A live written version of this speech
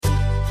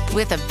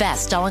With the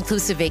best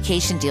all-inclusive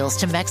vacation deals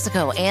to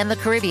Mexico and the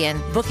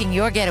Caribbean, booking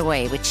your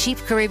getaway with Cheap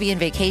Caribbean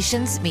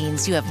Vacations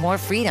means you have more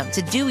freedom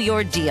to do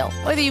your deal.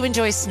 Whether you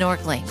enjoy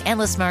snorkeling,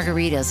 endless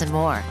margaritas, and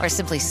more, or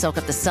simply soak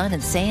up the sun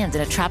and sand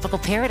in a tropical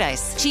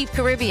paradise, Cheap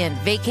Caribbean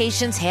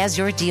Vacations has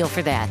your deal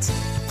for that.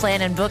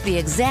 Plan and book the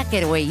exact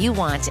getaway you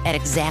want at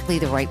exactly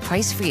the right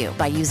price for you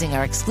by using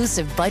our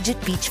exclusive Budget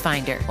Beach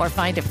Finder, or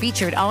find a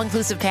featured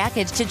all-inclusive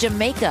package to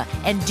Jamaica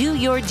and do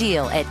your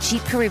deal at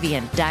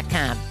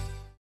cheapcaribbean.com.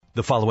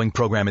 The following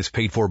program is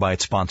paid for by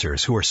its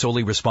sponsors, who are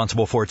solely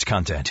responsible for its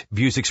content.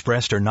 Views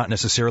expressed are not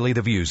necessarily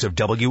the views of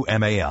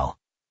WMAL.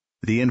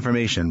 The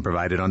information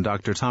provided on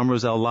Dr. Tom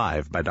Roselle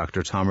Live by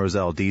Dr. Tom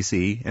Roselle,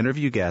 D.C.,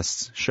 interview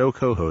guests, show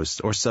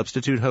co-hosts, or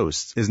substitute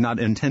hosts is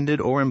not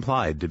intended or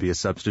implied to be a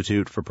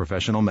substitute for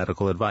professional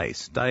medical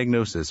advice,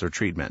 diagnosis, or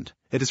treatment.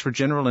 It is for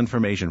general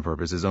information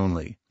purposes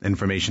only.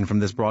 Information from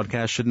this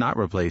broadcast should not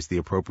replace the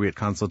appropriate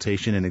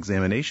consultation and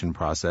examination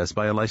process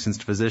by a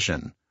licensed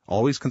physician.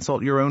 Always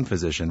consult your own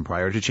physician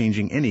prior to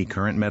changing any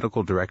current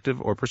medical directive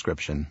or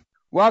prescription.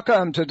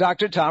 Welcome to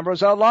Dr. Tom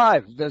Roselle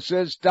Live. This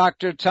is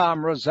Dr.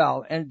 Tom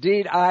Roselle.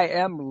 Indeed, I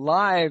am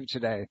live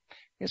today.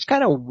 It's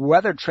kind of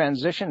weather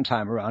transition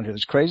time around here.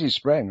 It's crazy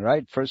spring,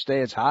 right? First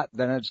day it's hot,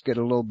 then it's get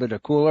a little bit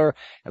of cooler,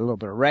 a little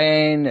bit of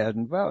rain,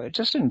 and, well,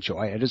 just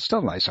enjoy it. It's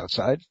still nice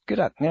outside. Get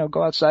up,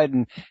 go outside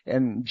and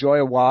enjoy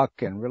a walk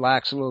and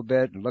relax a little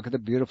bit and look at the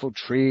beautiful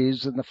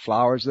trees and the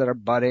flowers that are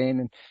budding,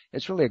 and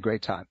it's really a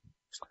great time.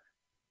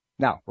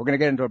 Now, we're going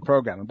to get into a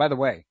program. And by the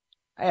way,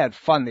 I had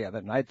fun the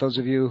other night. Those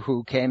of you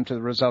who came to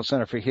the Roselle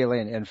Center for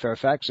Healing in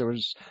Fairfax, there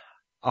was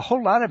a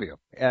whole lot of you,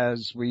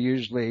 as we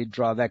usually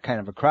draw that kind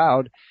of a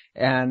crowd,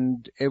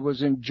 and it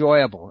was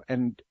enjoyable.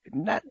 And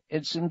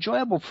it's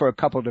enjoyable for a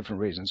couple of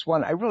different reasons.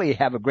 One, I really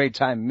have a great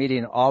time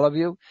meeting all of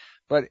you,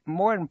 but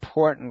more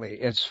importantly,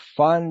 it's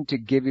fun to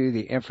give you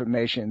the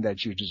information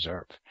that you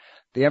deserve,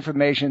 the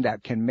information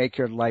that can make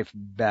your life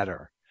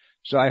better.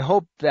 So I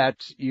hope that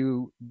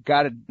you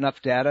got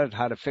enough data on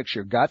how to fix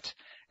your gut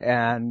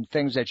and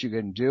things that you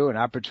can do and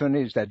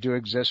opportunities that do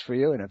exist for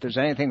you. And if there's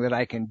anything that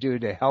I can do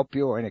to help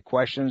you or any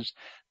questions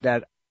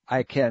that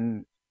I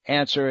can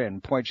answer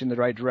and point you in the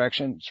right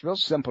direction, it's real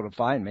simple to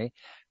find me.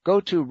 Go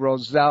to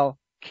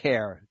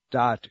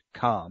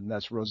rosellecare.com.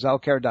 That's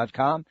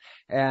rosellecare.com.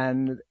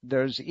 And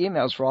there's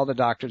emails for all the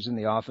doctors in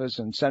the office,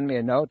 and send me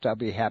a note. I'll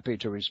be happy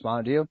to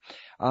respond to you.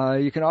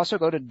 You can also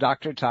go to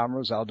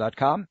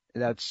drtomroselle.com.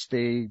 That's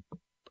the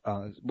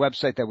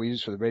website that we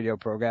use for the radio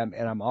program,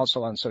 and I'm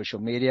also on social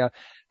media.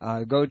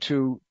 Go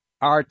to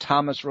R.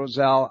 Thomas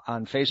Roselle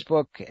on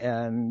Facebook,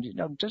 and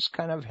just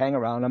kind of hang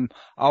around. I'm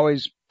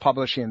always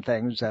publishing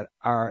things that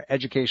are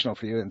educational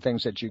for you and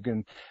things that you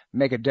can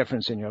make a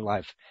difference in your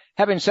life.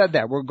 Having said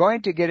that, we're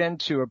going to get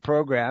into a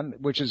program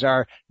which is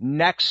our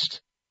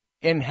next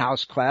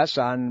in-house class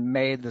on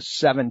May the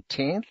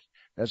 17th.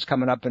 That's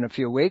coming up in a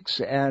few weeks,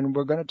 and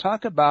we're going to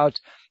talk about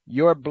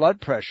your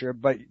blood pressure,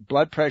 but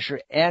blood pressure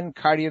and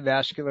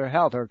cardiovascular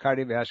health, or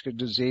cardiovascular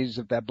disease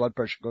if that blood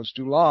pressure goes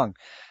too long.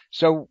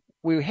 So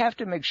we have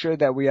to make sure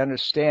that we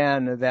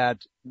understand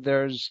that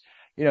there's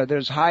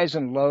highs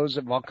and lows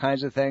of all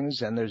kinds of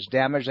things, and there's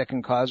damage that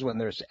can cause when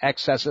there's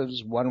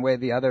excesses one way or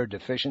the other,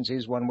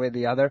 deficiencies one way or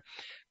the other.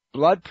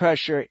 Blood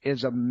pressure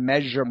is a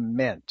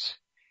measurement.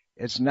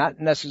 It's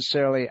not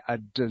necessarily a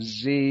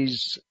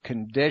disease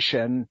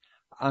condition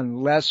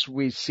unless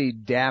we see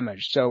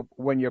damage. So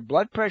when your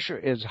blood pressure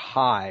is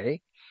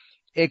high,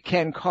 it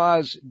can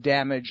cause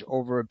damage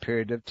over a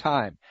period of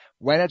time.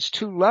 When it's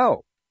too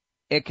low,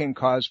 it can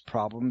cause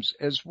problems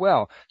as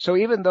well. So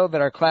even though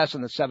that our class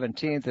on the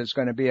 17th is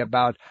going to be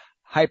about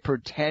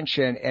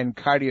hypertension and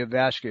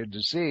cardiovascular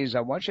disease,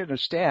 I want you to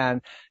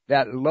understand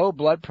that low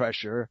blood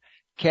pressure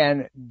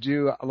can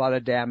do a lot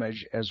of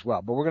damage as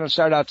well. But we're going to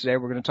start out today.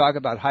 We're going to talk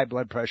about high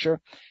blood pressure,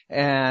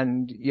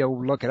 and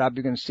you'll look it up.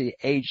 You're going to see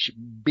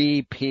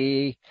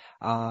HBP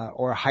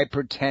or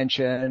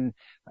hypertension,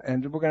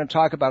 and we're going to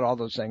talk about all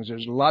those things.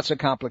 There's lots of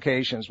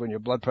complications when your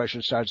blood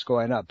pressure starts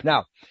going up.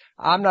 Now,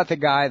 I'm not the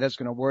guy that's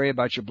going to worry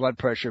about your blood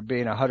pressure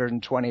being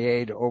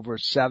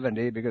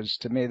 128/70, because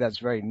to me that's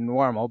very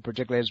normal,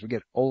 particularly as we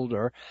get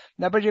older.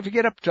 Now, but if you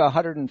get up to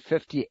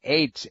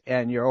 158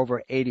 and you're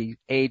over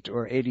 88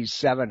 or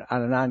 87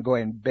 on an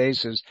ongoing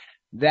basis,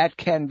 that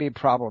can be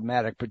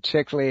problematic,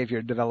 particularly if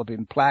you're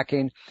developing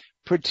plaquing,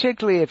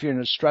 particularly if you're in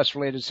a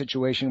stress-related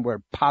situation where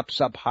it pops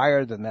up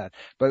higher than that.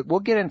 But we'll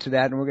get into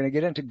that, and we're going to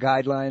get into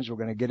guidelines. We're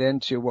going to get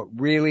into what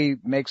really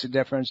makes a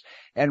difference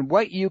and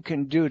what you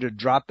can do to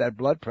drop that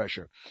blood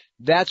pressure.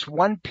 That's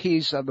one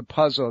piece of the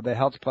puzzle, the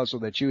health puzzle,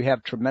 that you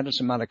have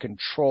tremendous amount of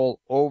control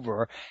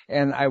over,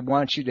 and I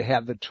want you to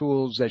have the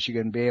tools that you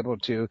can be able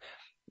to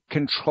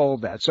control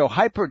that. So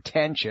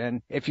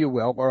hypertension, if you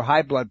will, or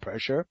high blood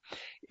pressure,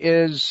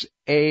 is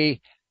a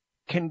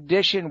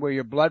condition where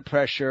your blood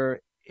pressure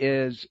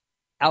is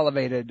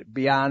elevated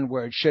beyond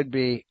where it should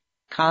be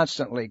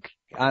constantly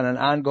on an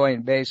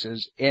ongoing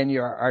basis in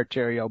your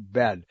arterial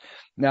bed.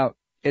 Now,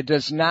 it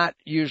does not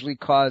usually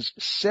cause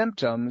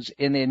symptoms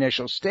in the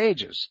initial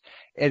stages.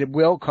 It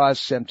will cause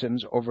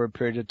symptoms over a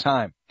period of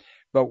time.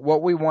 But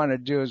what we want to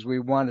do is we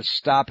want to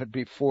stop it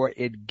before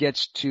it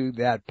gets to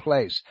that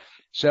place.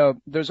 So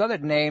there's other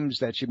names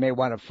that you may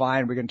want to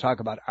find. We're going to talk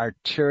about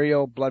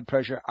arterial blood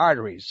pressure,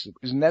 arteries,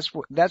 and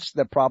that's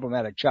the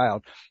problematic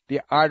child.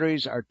 The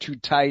arteries are too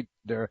tight.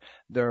 They're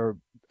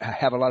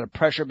have a lot of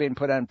pressure being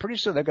put on. Pretty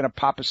soon they're going to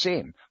pop a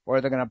seam,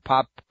 or they're going to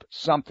pop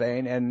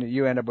something, and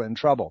you end up in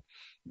trouble.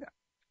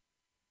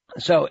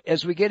 So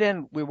as we get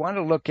in, we want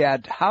to look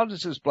at how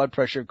does this blood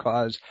pressure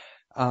cause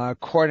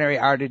coronary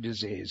artery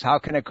disease? How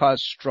can it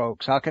cause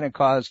strokes? How can it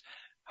cause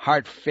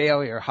heart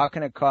failure? How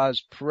can it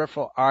cause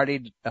peripheral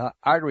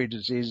artery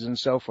disease and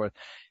so forth?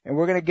 And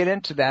we're going to get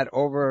into that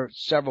over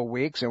several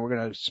weeks, and we're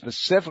going to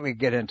specifically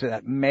get into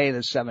that May the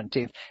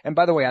 17th. And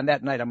by the way, on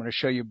that night, I'm going to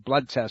show you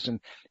blood tests,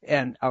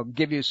 and I'll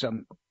give you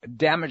some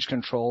damage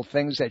control,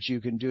 things that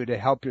you can do to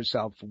help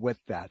yourself with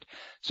that.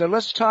 So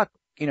let's talk,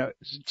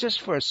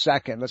 just for a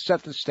second, let's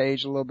set the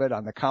stage a little bit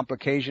on the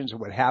complications of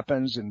what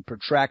happens in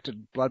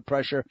protracted blood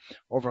pressure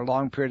over a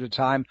long period of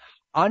time.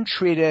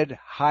 Untreated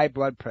high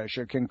blood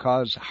pressure can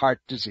cause heart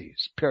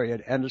disease,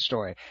 period, end of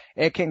story.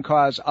 It can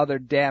cause other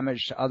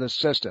damage to other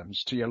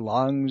systems, to your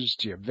lungs,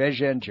 to your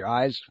vision, to your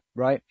eyes,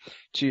 right,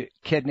 to your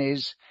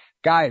kidneys.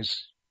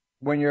 Guys,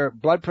 when your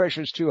blood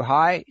pressure is too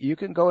high, you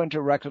can go into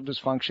rectal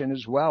dysfunction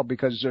as well,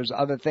 because there's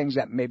other things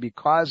that may be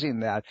causing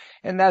that.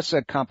 And that's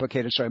a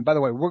complicated story. And by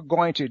the way, we're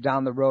going to,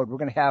 down the road, we're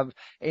going to have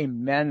a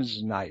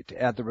men's night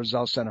at the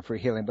Roselle Center for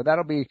Healing, but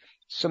that'll be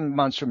some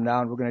months from now,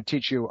 and we're going to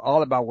teach you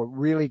all about what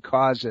really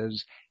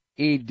causes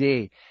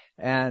ED.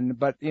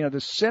 But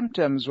the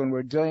symptoms when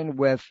we're dealing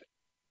with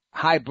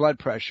high blood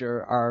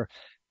pressure are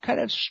kind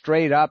of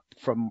straight up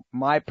from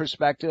my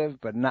perspective,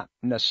 but not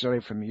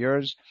necessarily from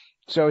yours.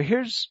 So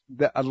here's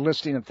a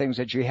listing of things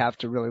that you have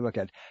to really look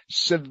at.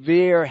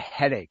 Severe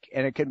headache,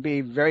 and it can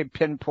be very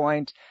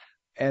pinpoint,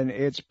 and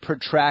it's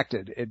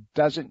protracted. It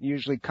doesn't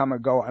usually come or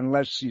go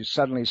unless you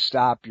suddenly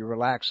stop, you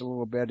relax a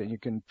little bit, and you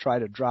can try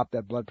to drop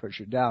that blood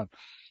pressure down.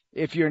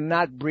 If you're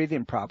not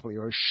breathing properly,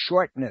 or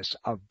shortness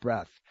of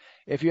breath,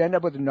 if you end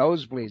up with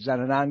nosebleeds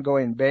on an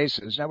ongoing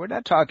basis. Now, we're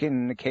not talking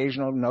an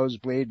occasional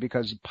nosebleed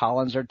because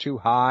pollens are too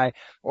high.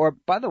 Or,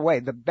 by the way,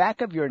 the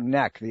back of your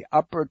neck, the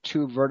upper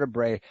two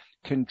vertebrae,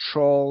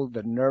 control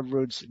the nerve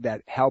roots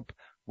that help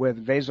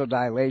with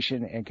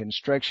vasodilation and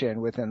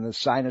constriction within the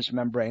sinus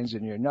membranes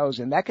in your nose,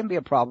 and that can be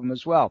a problem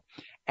as well.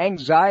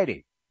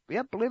 Anxiety.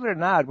 Yeah, believe it or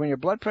not, when your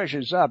blood pressure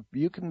is up,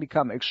 you can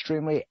become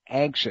extremely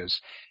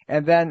anxious.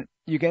 And then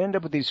you can end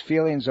up with these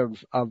feelings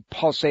of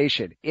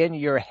pulsation in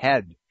your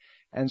head,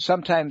 and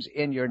sometimes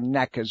in your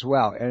neck as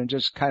well, and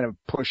just kind of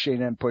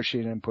pushing and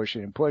pushing and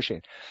pushing and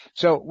pushing.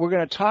 So we're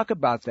going to talk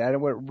about that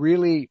and what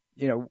really,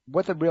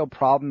 what the real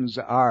problems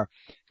are.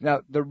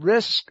 Now, the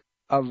risk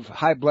of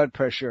high blood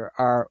pressure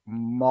are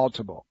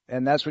multiple,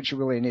 and that's what you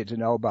really need to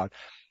know about.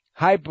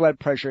 High blood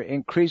pressure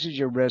increases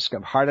your risk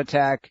of heart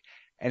attack,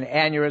 an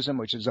aneurysm,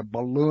 which is a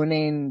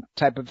ballooning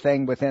type of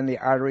thing within the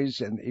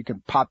arteries, and you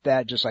can pop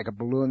that just like a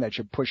balloon that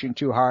you're pushing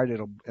too hard,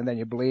 and then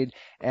you bleed.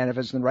 And if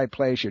it's in the right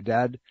place, you're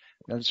dead.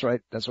 That's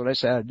right. That's what I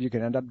said. You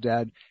can end up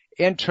dead.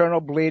 Internal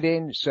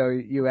bleeding, so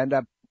you end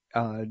up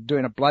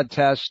doing a blood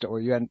test, or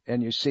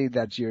and you see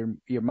that your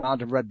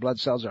amount of red blood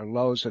cells are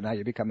low, so now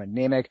you become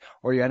anemic,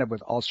 or you end up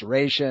with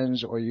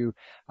ulcerations, or you're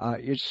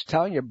just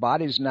telling your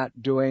body's not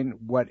doing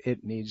what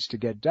it needs to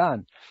get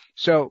done.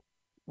 So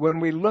when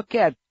we look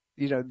at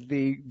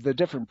the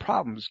different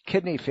problems,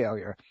 kidney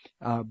failure,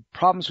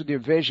 problems with your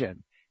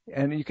vision,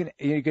 and you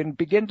can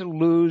begin to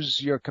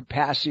lose your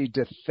capacity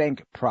to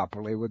think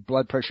properly with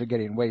blood pressure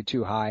getting way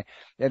too high,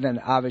 and then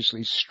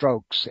obviously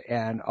strokes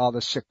and all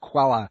the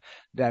sequelae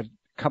that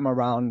come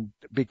around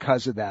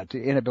because of that,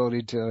 the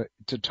inability to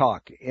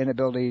talk,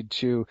 inability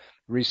to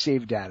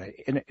receive data,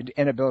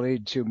 inability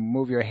to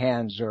move your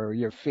hands or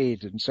your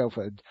feet and so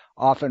forth,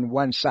 often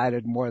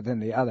one-sided more than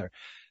the other.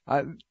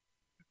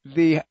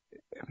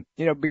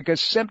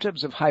 Because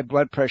symptoms of high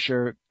blood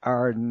pressure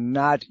are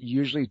not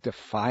usually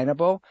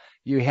definable,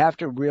 you have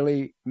to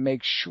really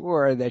make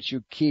sure that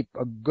you keep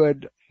a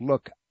good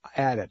look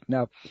at it.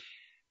 Now,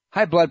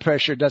 high blood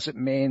pressure doesn't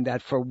mean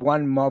that for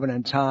one moment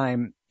in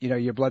time,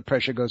 your blood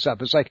pressure goes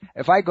up. It's like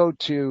if I go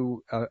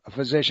to a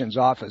physician's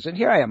office, and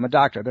here I am, a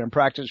doctor, I've been in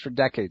practice for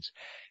decades,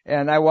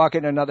 and I walk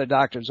into another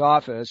doctor's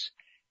office,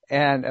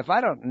 and if I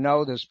don't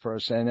know this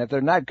person, if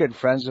they're not good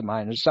friends of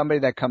mine, there's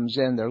somebody that comes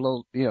in, they're a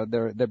little,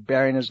 their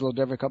bearing is a little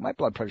difficult, my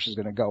blood pressure is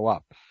going to go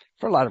up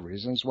for a lot of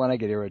reasons. One, I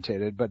get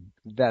irritated, but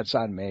that's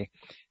on me.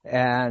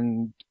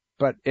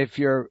 But if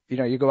you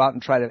go out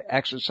and try to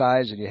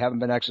exercise and you haven't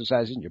been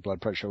exercising, your blood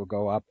pressure will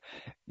go up.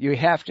 You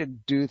have to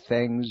do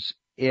things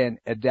in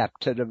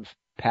adaptive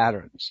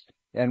patterns.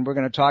 And we're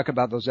going to talk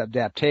about those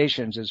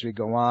adaptations as we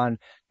go on,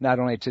 not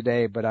only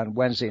today, but on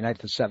Wednesday night,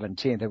 the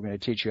 17th. I'm going to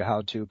teach you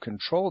how to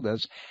control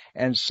this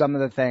and some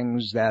of the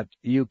things that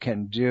you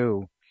can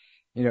do,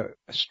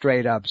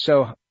 straight up.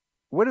 So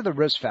what are the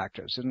risk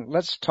factors? And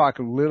let's talk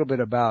a little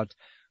bit about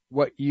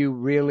what you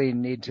really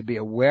need to be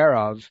aware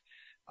of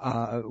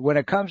when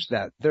it comes to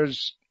that.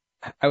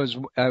 I was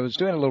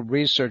doing a little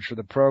research for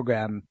the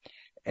program,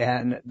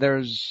 and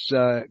there's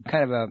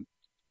kind of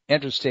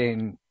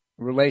interesting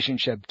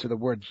relationship to the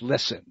word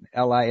listen,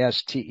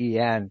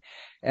 Listen.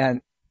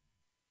 And,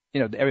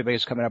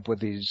 everybody's coming up with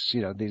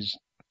these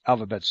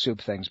alphabet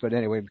soup things. But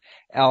anyway,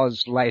 L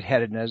is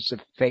lightheadedness, a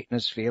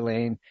faintness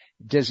feeling,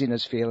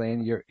 dizziness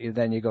feeling.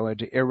 Then you go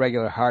into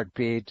irregular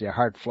heartbeat, your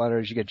heart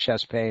flutters, you get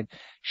chest pain,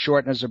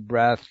 shortness of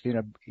breath,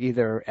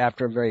 either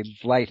after a very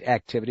light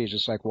activity,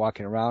 just like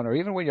walking around, or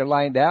even when you're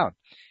lying down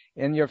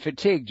and you're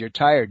fatigued, you're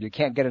tired, you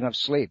can't get enough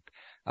sleep.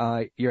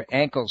 Your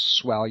ankles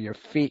swell, your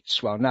feet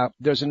swell. Now,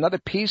 there's another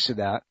piece of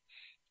that.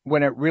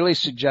 When it really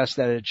suggests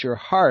that it's your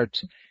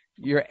heart,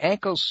 your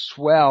ankles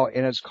swell,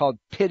 and it's called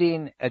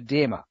pitting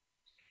edema.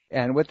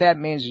 And what that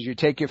means is you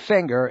take your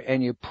finger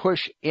and you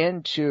push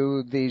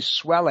into the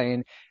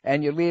swelling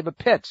and you leave a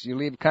pit. You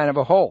leave kind of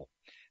a hole.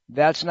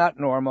 That's not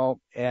normal,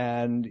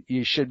 and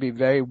you should be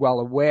very well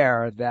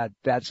aware that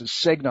that's a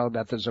signal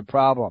that there's a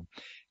problem.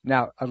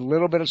 Now, a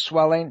little bit of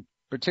swelling,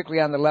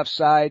 particularly on the left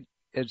side,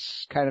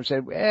 it's kind of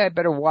said, I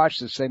better watch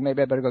this thing.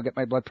 Maybe I better go get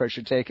my blood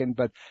pressure taken.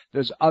 But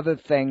there's other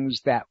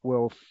things that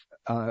will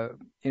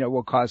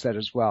cause that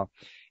as well.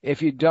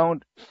 If you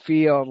don't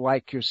feel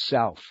like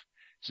yourself,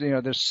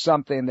 so, there's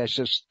something that's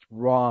just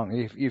wrong.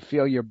 If you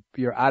feel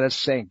you're out of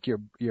sync,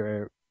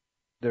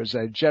 there's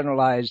a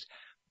generalized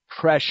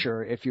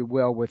pressure, if you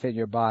will, within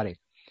your body.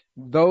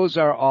 Those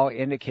are all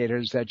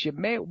indicators that you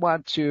may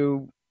want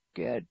to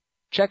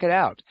check it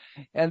out.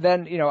 And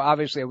then,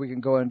 obviously we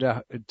can go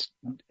into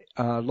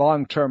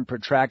long-term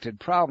protracted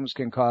problems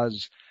can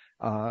cause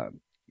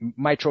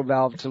mitral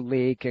valve to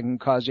leak, and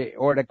cause your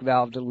aortic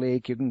valve to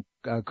leak. You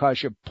can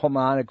cause your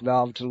pulmonic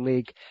valve to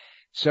leak.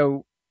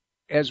 So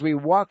as we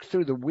walk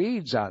through the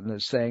weeds on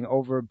this thing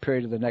over a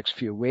period of the next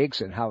few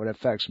weeks, and how it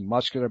affects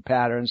muscular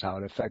patterns, how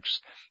it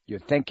affects your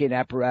thinking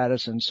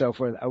apparatus and so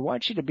forth, I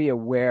want you to be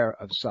aware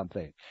of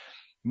something.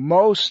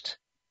 Most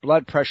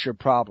blood pressure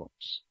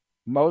problems,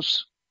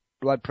 most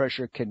blood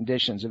pressure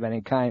conditions of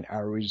any kind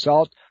are a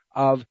result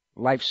of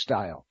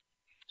lifestyle.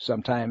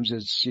 Sometimes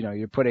it's,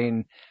 you're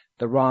putting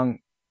the wrong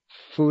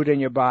food in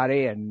your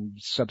body, and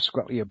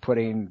subsequently you're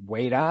putting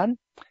weight on.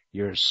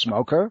 You're a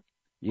smoker.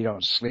 You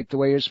don't sleep the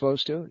way you're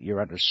supposed to. You're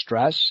under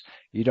stress.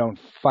 You don't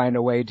find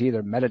a way to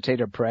either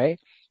meditate or pray.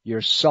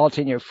 You're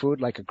salting your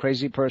food like a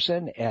crazy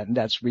person, and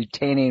that's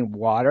retaining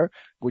water,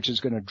 which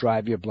is going to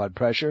drive your blood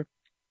pressure.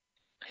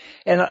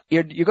 And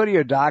you go to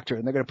your doctor,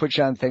 and they're going to put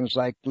you on things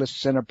like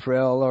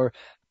lisinopril or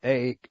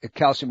a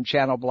calcium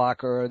channel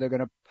blocker, or they're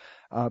going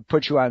to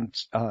put you on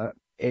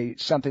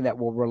something that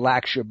will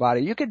relax your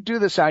body. You can do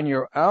this on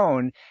your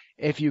own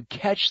if you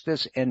catch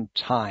this in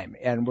time,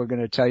 and we're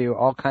going to tell you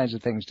all kinds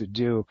of things to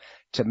do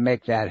to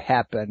make that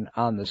happen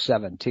on the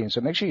 17th.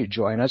 So make sure you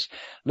join us.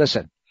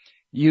 Listen,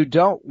 you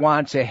don't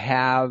want to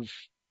have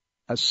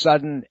a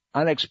sudden,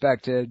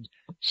 unexpected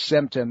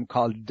symptom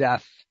called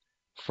death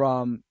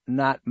from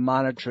not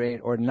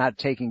monitoring or not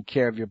taking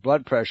care of your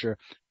blood pressure,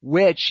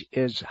 which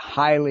is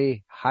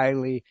highly,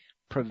 highly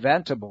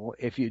preventable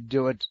if you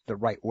do it the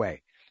right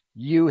way.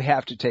 You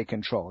have to take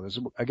control. This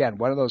is, again,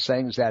 one of those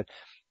things that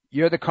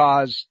you're the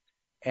cause,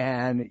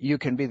 and you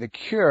can be the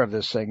cure of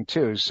this thing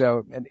too.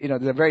 So,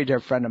 there's a very dear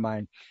friend of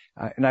mine,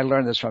 and I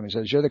learned this from him. He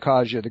says, you're the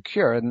cause, you're the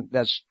cure. And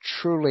that's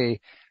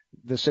truly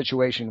the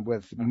situation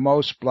with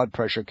most blood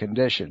pressure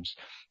conditions.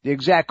 The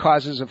exact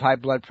causes of high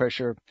blood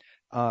pressure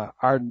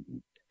are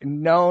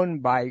known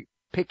by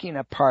picking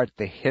apart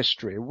the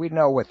history. We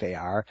know what they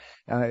are.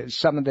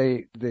 Some of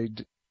the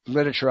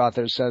literature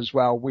authors says,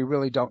 well, we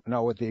really don't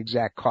know what the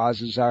exact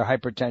causes are.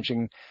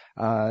 Hypertension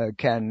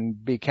can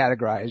be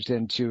categorized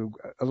into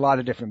a lot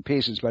of different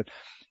pieces, but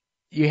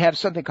you have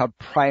something called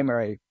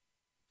primary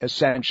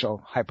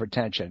essential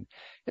hypertension.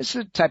 It's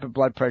a type of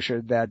blood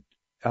pressure that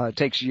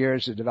takes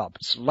years to develop.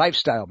 It's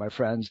lifestyle, my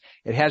friends.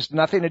 It has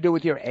nothing to do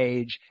with your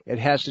age. It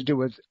has to do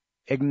with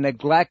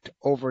neglect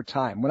over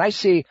time. When I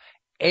see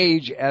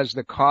age as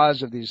the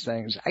cause of these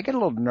things, I get a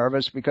little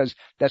nervous, because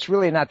that's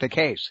really not the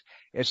case.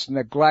 It's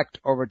neglect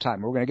over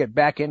time. We're going to get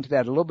back into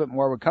that a little bit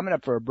more. We're coming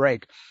up for a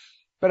break.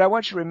 But I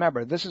want you to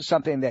remember, this is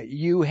something that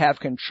you have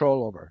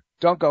control over.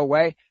 Don't go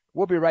away.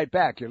 We'll be right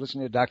back. You're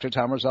listening to Dr.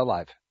 Tom Roselle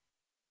Live.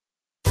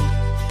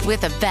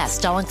 With the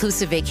best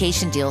all-inclusive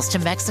vacation deals to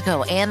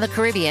Mexico and the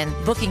Caribbean,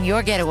 booking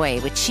your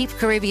getaway with Cheap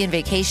Caribbean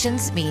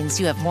Vacations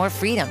means you have more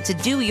freedom to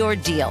do your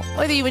deal.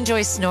 Whether you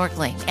enjoy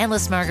snorkeling,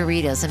 endless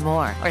margaritas, and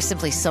more, or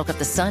simply soak up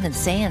the sun and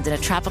sand in a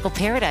tropical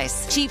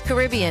paradise, Cheap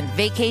Caribbean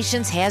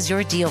Vacations has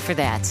your deal for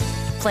that.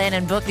 Plan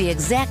and book the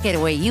exact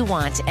getaway you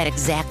want at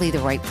exactly the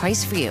right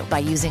price for you by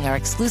using our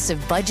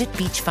exclusive Budget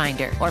Beach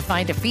Finder, or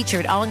find a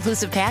featured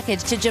all-inclusive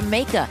package to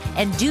Jamaica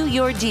and do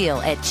your deal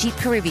at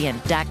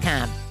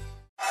cheapcaribbean.com.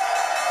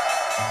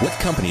 What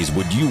companies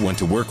would you want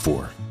to work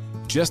for?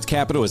 Just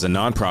Capital is a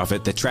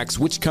nonprofit that tracks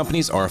which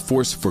companies are a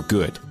force for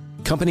good.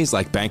 Companies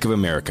like Bank of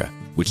America,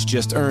 which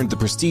just earned the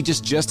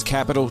prestigious Just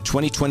Capital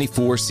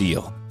 2024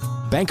 seal.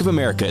 Bank of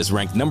America is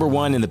ranked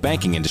 #1 in the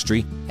banking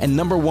industry and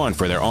 #1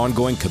 for their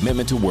ongoing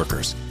commitment to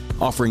workers,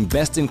 offering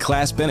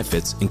best-in-class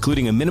benefits,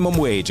 including a minimum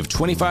wage of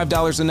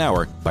 $25 an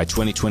hour by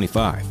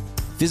 2025.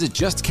 Visit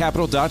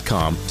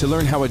justcapital.com to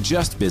learn how a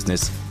just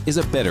business is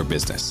a better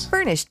business.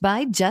 Furnished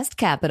by Just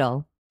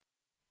Capital.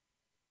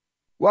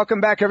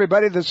 Welcome back,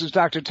 everybody. This is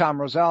Dr. Tom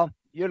Roselle.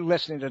 You're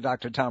listening to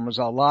Dr. Tom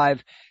Roselle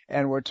Live,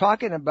 and we're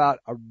talking about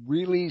a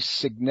really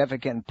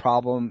significant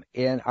problem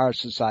in our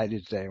society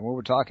today. And what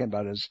we're talking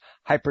about is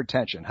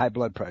hypertension, high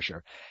blood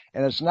pressure.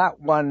 And it's not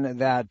one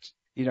that,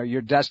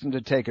 you're destined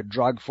to take a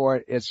drug for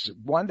it. It's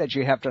one that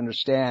you have to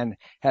understand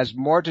has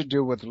more to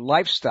do with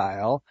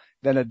lifestyle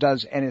than it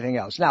does anything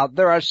else. Now,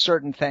 there are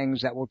certain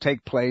things that will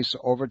take place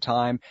over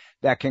time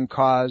that can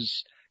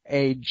cause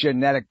a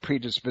genetic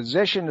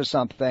predisposition to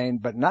something,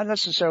 but not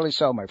necessarily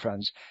so, my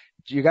friends.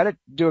 You got to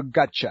do a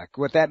gut check.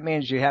 What that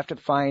means, you have to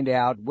find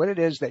out what it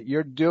is that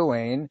you're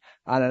doing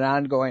on an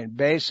ongoing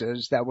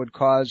basis that would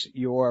cause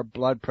your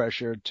blood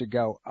pressure to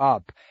go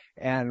up.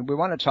 And we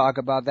want to talk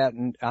about that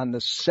on the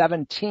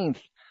 17th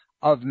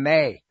of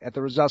May at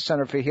the Roselle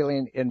Center for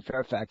Healing in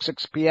Fairfax,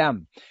 6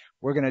 p.m.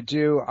 We're going to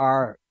do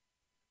our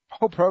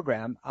whole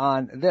program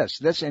on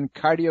this in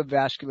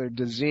cardiovascular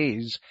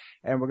disease,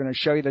 and we're going to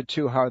show you the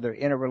two, how they're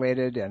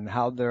interrelated and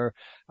how they're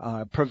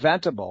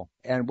preventable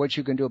and what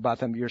you can do about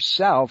them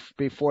yourself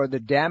before the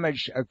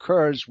damage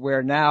occurs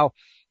where now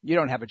you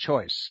don't have a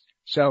choice.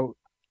 So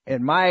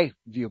in my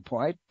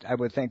viewpoint, I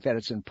would think that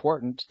it's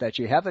important that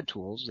you have the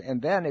tools,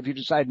 and then if you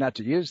decide not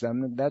to use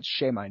them, that's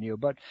shame on you,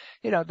 but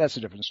that's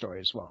a different story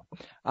as well.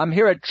 I'm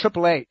here at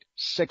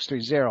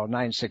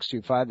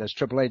 888-630-9625. That's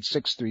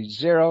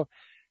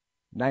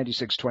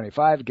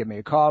 888-630-9625. Give me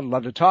a call. I'd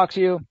love to talk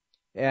to you.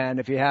 And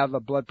if you have a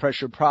blood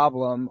pressure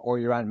problem or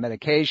you're on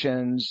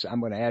medications,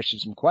 I'm going to ask you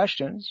some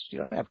questions. You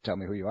don't have to tell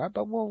me who you are,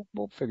 but we'll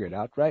figure it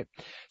out, right?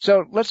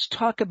 So let's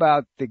talk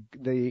about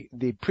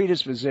the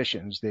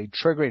predispositions, the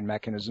triggering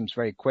mechanisms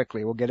very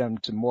quickly. We'll get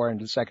into more in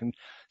the second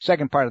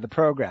part of the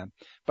program.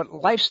 But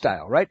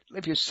lifestyle, right?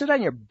 If you sit on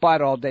your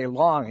butt all day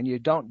long and you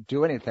don't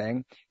do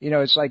anything,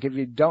 it's like if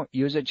you don't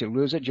use it, you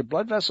lose it. Your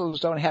blood vessels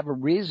don't have a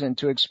reason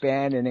to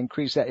expand and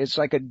increase that. It's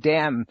like a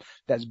dam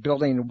that's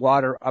building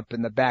water up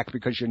in the back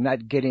because you're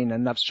not getting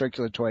enough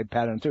circulatory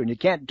pattern through. And you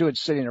can't do it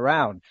sitting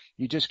around.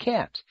 You just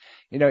can't.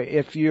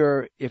 If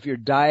your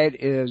diet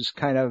is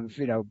kind of,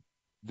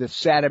 the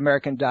sad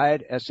American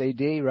diet,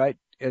 SAD, right?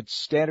 It's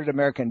standard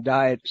American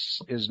diet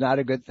is not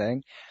a good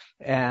thing.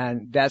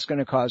 And that's going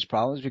to cause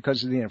problems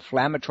because of the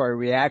inflammatory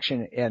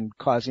reaction and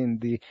causing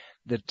the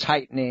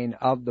tightening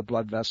of the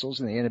blood vessels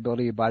and the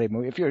inability of your body to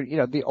move. If you're,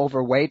 the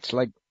overweight,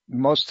 like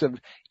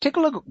take a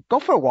look,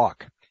 go for a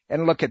walk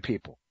and look at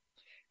people.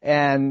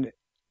 And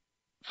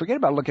forget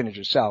about looking at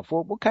yourself.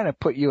 We'll kind of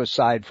put you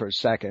aside for a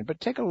second, but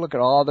take a look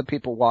at all the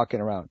people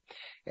walking around.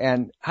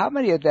 And how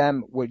many of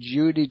them would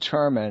you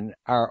determine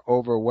are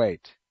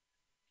overweight?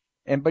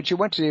 But you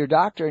went to your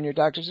doctor and your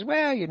doctor says,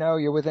 well,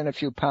 you're within a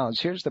few pounds.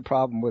 Here's the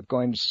problem with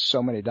going to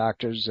so many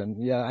doctors. And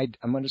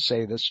I'm going to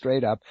say this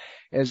straight up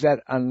is that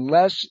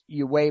unless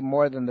you weigh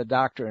more than the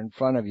doctor in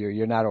front of you,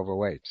 you're not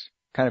overweight.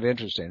 Kind of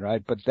interesting,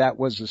 right? But that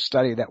was a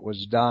study that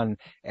was done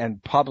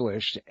and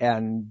published.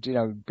 And,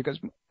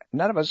 because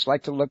none of us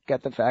like to look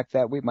at the fact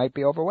that we might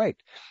be overweight.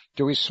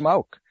 Do we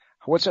smoke?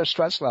 What's our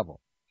stress level?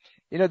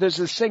 There's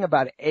this thing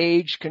about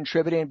age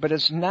contributing, but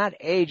it's not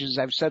age, as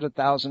I've said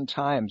 1,000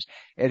 times.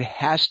 It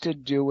has to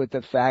do with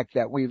the fact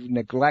that we've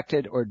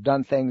neglected or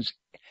done things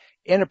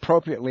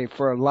inappropriately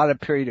for a lot of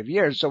period of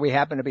years. So we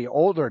happen to be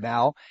older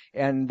now,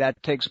 and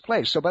that takes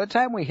place. So by the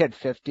time we hit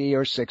 50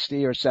 or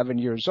 60 or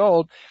 70 years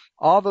old,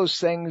 all those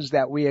things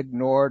that we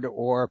ignored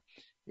or,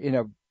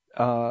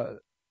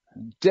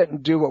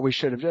 didn't do what we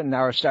should have done now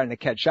are starting to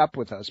catch up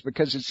with us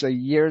because it's a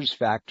years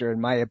factor, in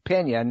my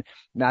opinion,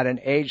 not an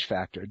age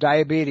factor.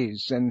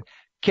 Diabetes and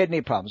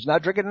kidney problems,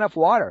 not drinking enough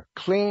water,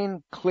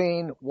 clean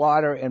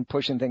water and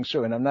pushing things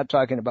through. And I'm not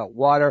talking about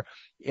water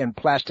in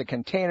plastic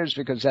containers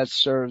because that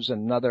serves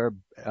another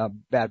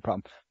bad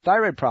problem.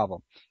 Thyroid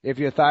problem. If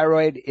your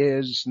thyroid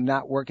is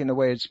not working the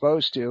way it's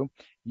supposed to,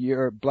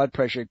 your blood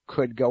pressure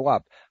could go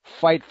up.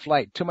 Fight,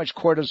 flight, too much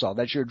cortisol.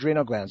 That's your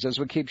adrenal glands. That's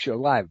what keeps you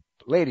alive.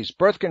 Ladies,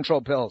 birth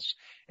control pills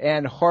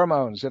and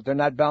hormones, if they're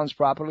not balanced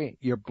properly,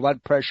 your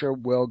blood pressure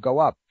will go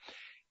up.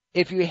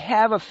 If you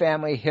have a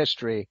family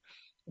history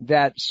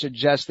that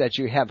suggests that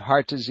you have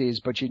heart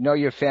disease, but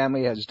your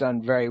family has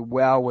done very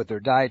well with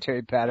their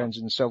dietary patterns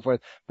and so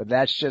forth, but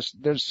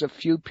there's a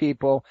few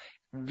people,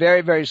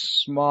 very, very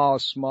small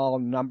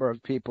number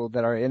of people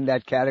that are in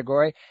that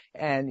category.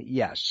 And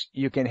yes,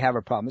 you can have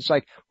a problem. It's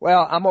like,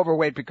 well, I'm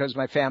overweight because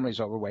my family's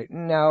overweight.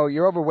 No,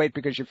 you're overweight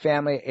because your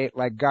family ate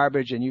like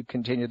garbage and you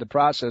continue the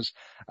process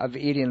of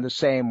eating the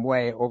same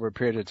way over a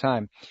period of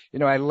time.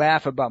 I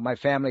laugh about my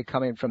family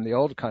coming from the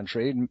old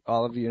country.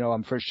 All of you know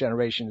I'm first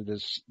generation of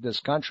this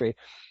country.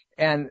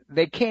 And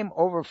they came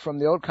over from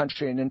the old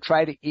country and then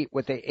tried to eat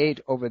what they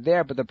ate over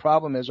there. But the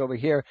problem is over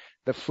here,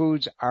 the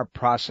foods are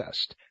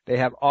processed. They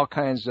have all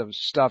kinds of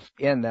stuff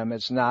in them.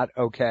 It's not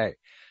okay.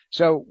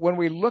 So when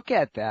we look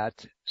at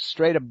that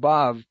straight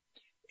above,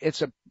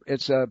 it's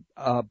a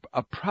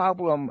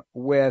problem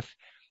with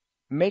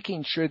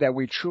making sure that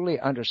we truly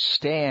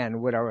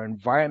understand what our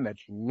environment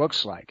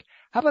looks like.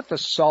 How about the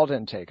salt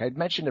intake? I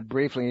mentioned it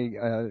briefly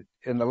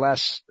in the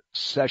last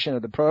session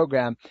of the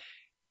program.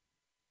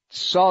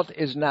 Salt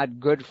is not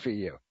good for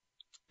you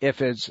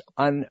if it's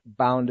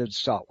unbounded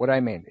salt. What I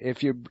mean,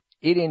 if you're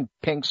eating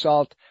pink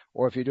salt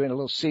or if you're doing a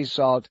little sea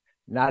salt,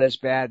 not as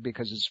bad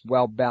because it's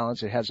well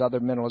balanced. It has other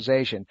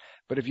mineralization.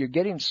 But if you're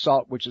getting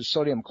salt, which is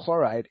sodium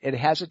chloride, it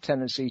has a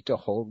tendency to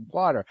hold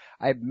water.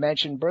 I've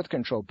mentioned birth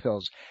control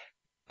pills.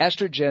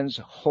 Estrogens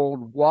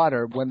hold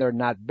water when they're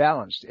not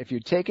balanced. If you're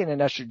taking an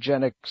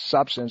estrogenic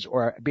substance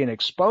or being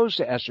exposed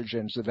to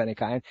estrogens of any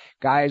kind,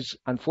 guys,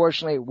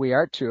 unfortunately, we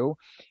are too,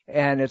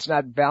 and it's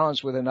not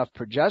balanced with enough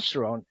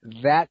progesterone,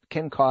 that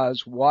can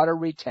cause water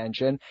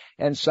retention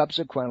and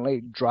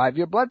subsequently drive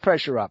your blood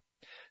pressure up.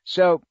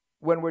 So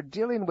when we're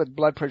dealing with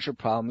blood pressure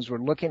problems, we're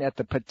looking at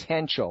the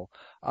potential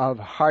of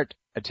heart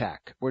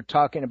attack. We're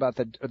talking about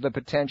the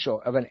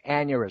potential of an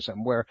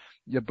aneurysm where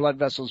your blood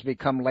vessels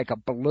become like a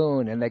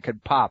balloon and they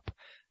could pop.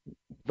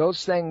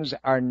 Those things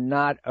are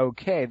not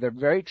okay. They're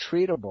very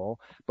treatable,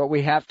 but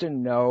we have to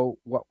know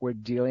what we're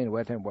dealing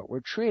with and what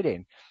we're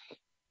treating.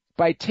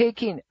 By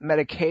taking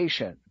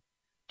medication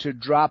to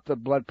drop the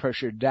blood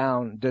pressure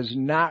down does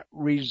not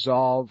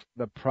resolve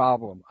the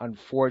problem,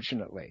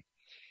 unfortunately.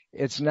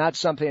 It's not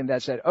something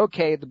that said,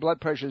 okay, the blood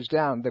pressure's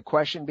down. The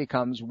question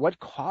becomes, what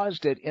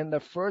caused it in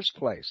the first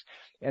place?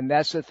 And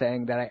that's the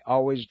thing that I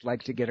always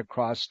like to get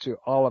across to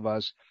all of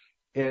us,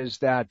 is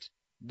that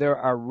there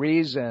are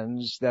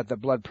reasons that the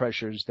blood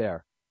pressure is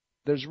there.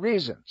 There's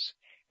reasons.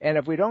 And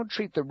if we don't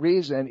treat the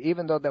reason,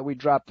 even though that we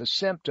drop the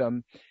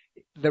symptom,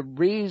 the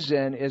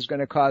reason is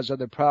going to cause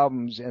other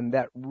problems. And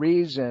that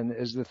reason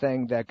is the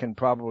thing that can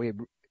probably,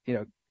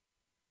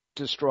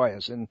 destroy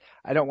us, and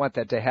I don't want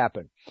that to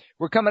happen.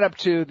 We're coming up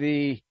to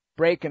the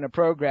break in the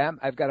program.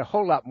 I've got a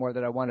whole lot more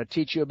that I want to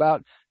teach you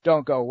about.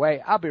 Don't go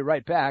away. I'll be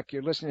right back.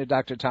 You're listening to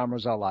Dr. Tom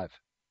Roselle Live.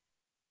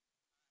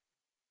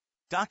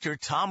 Dr.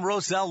 Tom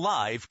Roselle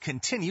Live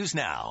continues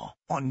now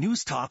on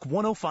News Talk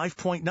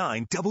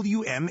 105.9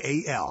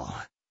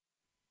 WMAL.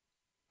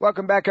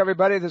 Welcome back,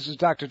 everybody. This is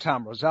Dr.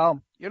 Tom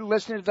Roselle. You're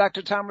listening to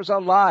Dr. Tom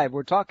Roselle Live.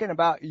 We're talking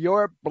about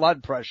your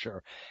blood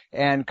pressure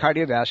and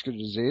cardiovascular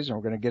disease, and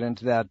we're going to get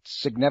into that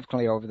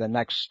significantly over the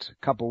next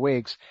couple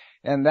weeks.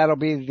 And that'll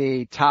be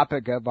the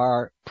topic of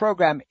our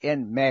program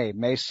in May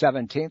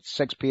 17th,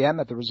 6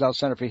 p.m. at the Roselle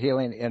Center for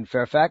Healing in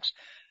Fairfax.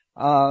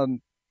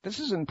 This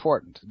is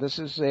important. This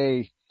is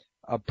a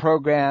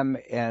program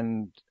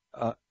and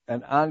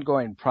an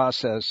ongoing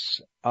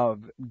process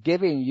of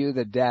giving you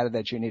the data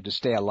that you need to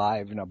stay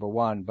alive, number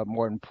one, but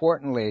more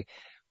importantly,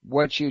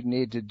 what you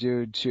need to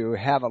do to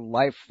have a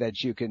life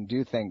that you can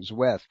do things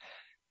with.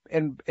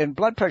 In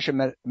blood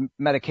pressure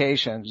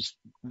medications,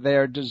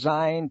 they're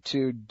designed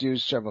to do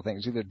several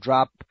things, either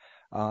drop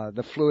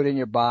the fluid in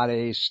your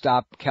body,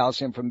 stop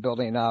calcium from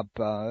building up,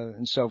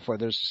 and so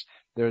forth.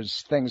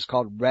 There's things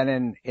called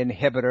renin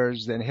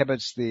inhibitors that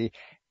inhibits the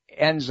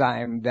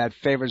enzyme that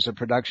favors the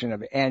production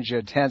of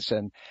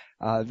angiotensin.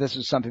 This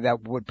is something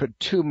that would put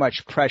too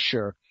much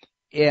pressure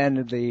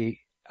in the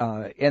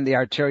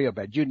arterial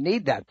bed. You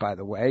need that, by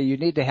the way. You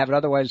need to have it.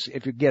 Otherwise,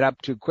 if you get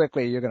up too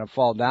quickly, you're going to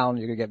fall down.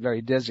 You're going to get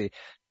very dizzy.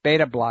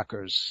 Beta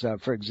blockers,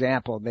 for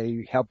example,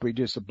 they help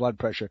reduce the blood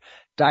pressure.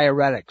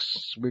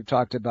 Diuretics, we've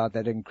talked about,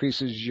 that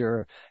increases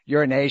your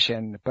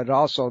urination, but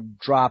also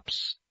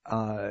drops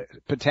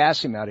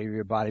potassium out of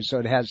your body, so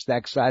it has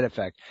that side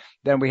effect.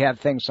 Then we have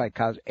things like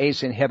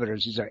ACE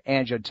inhibitors. These are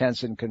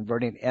angiotensin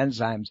converting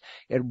enzymes.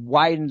 It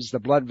widens the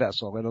blood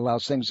vessel. It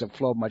allows things to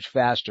flow much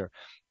faster.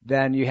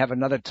 Then you have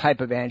another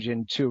type of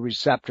angiotensin 2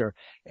 receptor,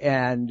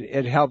 and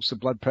it helps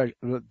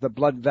the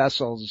blood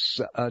vessels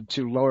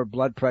to lower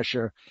blood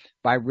pressure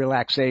by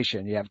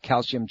relaxation. You have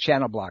calcium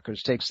channel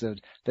blockers, takes the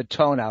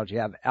tone out. You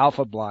have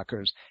alpha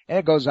blockers, and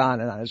it goes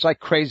on and on. It's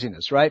like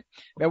craziness, right?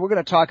 Now, we're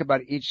going to talk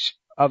about each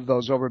of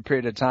those over a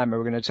period of time, and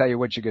we're going to tell you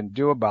what you can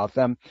do about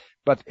them.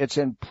 But it's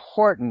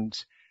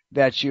important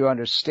that you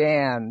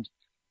understand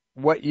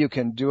what you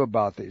can do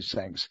about these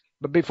things.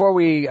 But before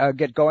we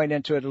get going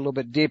into it a little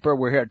bit deeper,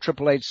 we're here at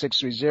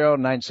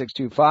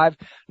 888-630-9625.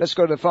 Let's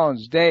go to the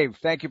phones. Dave,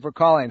 thank you for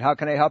calling. How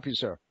can I help you,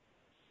 sir?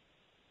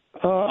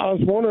 I was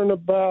wondering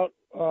about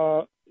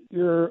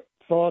your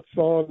thoughts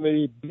on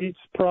the Beets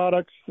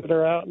products that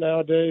are out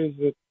nowadays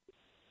that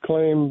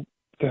claim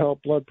to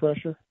help blood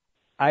pressure.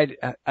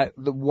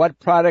 What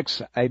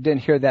products? I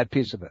didn't hear that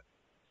piece of it.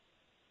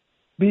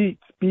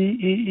 Beets,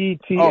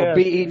 B-E-E-T-S. Oh,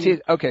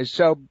 B-E-T. Okay,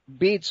 so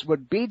Beets,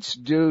 what Beets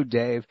do,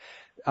 Dave,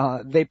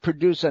 they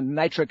produce a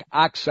nitric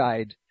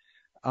oxide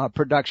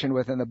production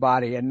within the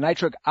body, and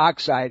nitric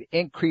oxide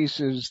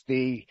increases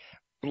the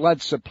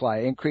blood supply,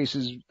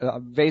 increases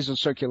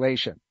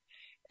vasocirculation.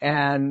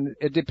 And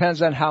it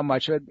depends on how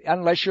much,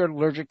 unless you're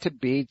allergic to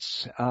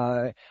beets,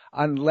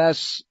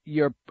 unless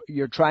you're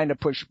trying to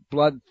push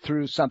blood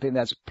through something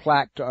that's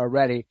plaqued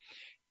already,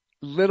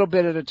 little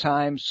bit at a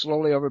time,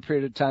 slowly over a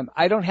period of time.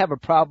 I don't have a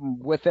problem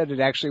with it. It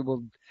actually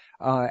will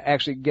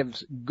actually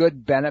gives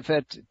good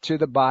benefit to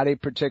the body,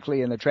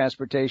 particularly in the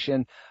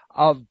transportation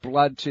of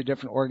blood to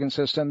different organ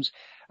systems.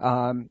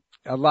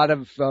 A lot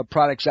of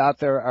products out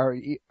there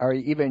are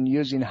even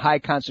using high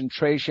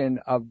concentration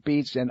of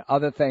beets and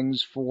other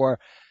things for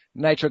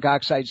nitric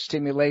oxide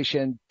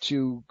stimulation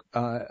to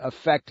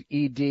affect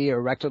ED or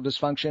erectile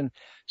dysfunction.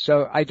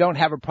 So I don't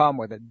have a problem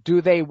with it.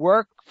 Do they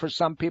work for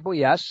some people?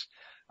 Yes.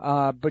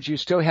 But you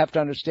still have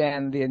to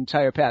understand the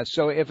entire path.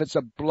 So if it's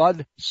a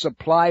blood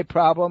supply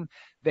problem,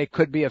 they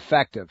could be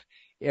effective.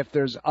 If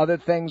there's other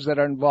things that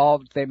are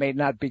involved, they may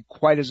not be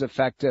quite as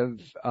effective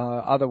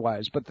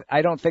otherwise. But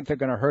I don't think they're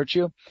going to hurt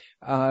you.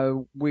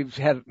 We've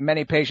had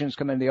many patients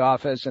come in the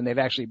office, and they've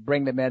actually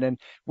bring them in, and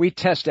we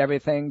test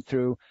everything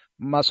through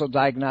muscle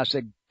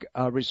diagnostic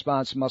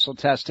response muscle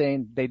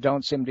testing. They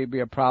don't seem to be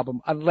a problem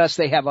unless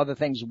they have other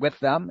things with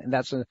them, and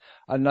that's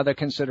another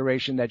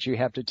consideration that you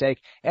have to take,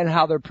 and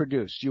how they're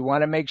produced. You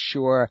want to make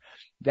sure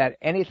that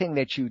anything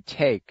that you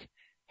take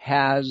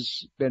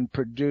has been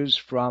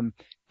produced from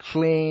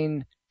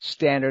clean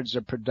standards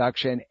of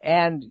production,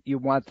 and you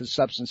want the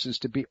substances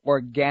to be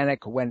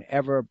organic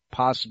whenever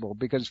possible,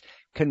 because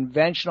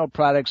conventional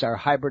products are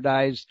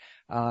hybridized.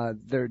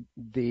 They're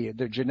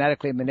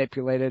genetically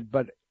manipulated,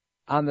 but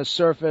on the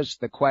surface,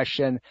 the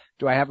question,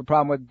 do I have a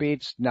problem with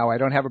beets? No, I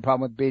don't have a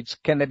problem with beets.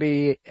 Can they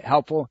be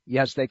helpful?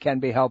 Yes, they can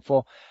be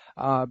helpful.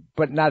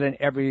 But not in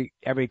every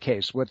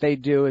case. What they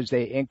do is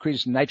they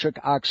increase nitric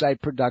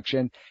oxide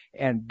production,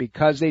 and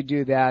because they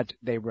do that,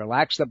 they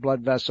relax the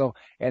blood vessel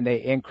and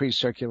they increase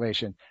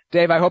circulation.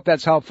 Dave, I hope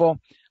that's helpful.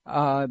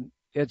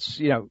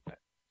 It's,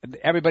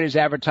 everybody's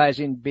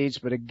advertising beets,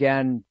 but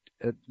again,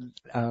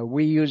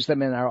 we use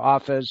them in our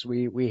office.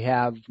 We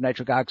have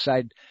nitric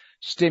oxide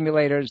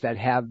stimulators that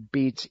have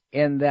beets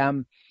in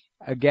them.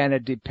 Again,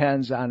 it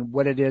depends on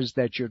what it is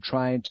that you're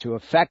trying to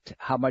affect,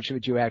 how much of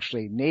it you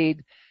actually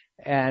need.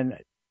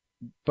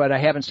 But I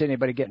haven't seen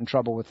anybody get in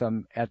trouble with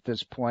them at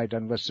this point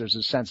unless there's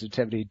a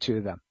sensitivity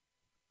to them.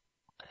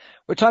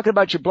 We're talking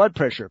about your blood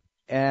pressure,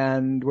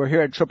 and we're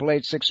here at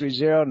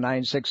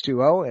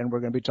 888-630-9620, and we're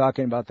going to be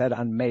talking about that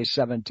on May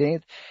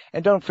 17th.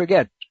 And don't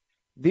forget,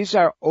 these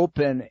are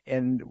open,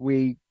 and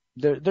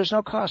there's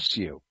no cost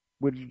to you.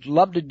 We'd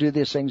love to do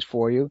these things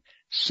for you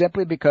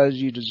simply because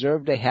you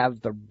deserve to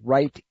have the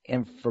right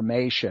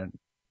information.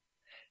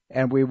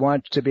 And we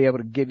want to be able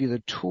to give you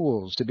the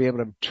tools to be able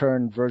to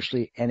turn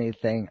virtually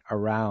anything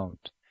around,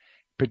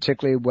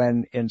 particularly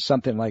when in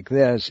something like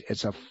this,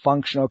 it's a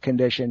functional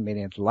condition,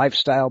 meaning it's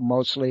lifestyle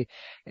mostly,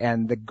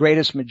 and the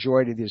greatest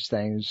majority of these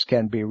things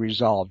can be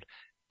resolved.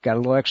 Got a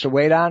little extra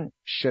weight on?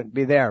 Shouldn't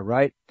be there,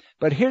 right?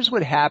 But here's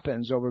what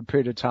happens over a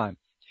period of time.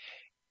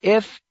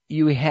 If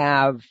you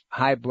have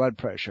high blood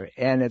pressure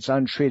and it's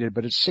untreated,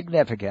 but it's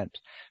significant,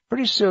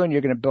 pretty soon you're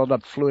going to build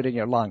up fluid in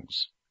your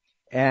lungs.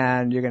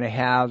 And you're going to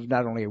have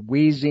not only a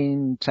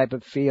wheezing type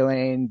of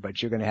feeling,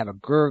 but you're going to have a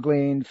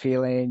gurgling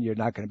feeling. You're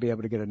not going to be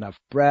able to get enough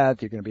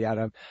breath. You're going to be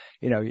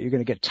you're going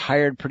to get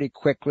tired pretty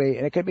quickly.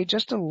 And it could be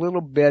just a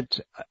little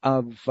bit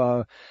of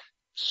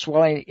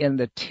swelling in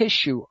the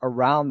tissue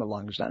around the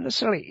lungs, not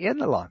necessarily in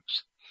the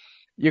lungs.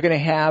 You're going to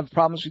have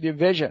problems with your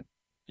vision.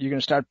 You're going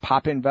to start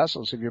popping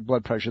vessels of your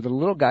blood pressure. The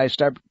little guys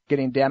start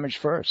getting damaged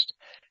first.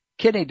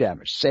 Kidney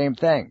damage, same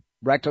thing.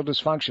 Rectal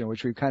dysfunction,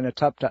 which we've kind of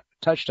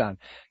touched on.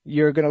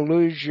 You're going to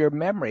lose your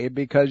memory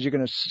because you're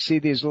going to see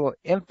these little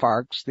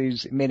infarcts,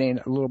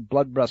 meaning little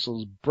blood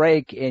vessels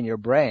break in your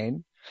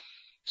brain.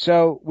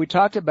 So we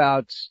talked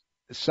about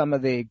some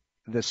of the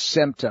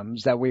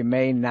symptoms that we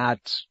may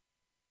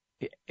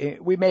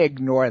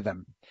ignore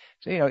them.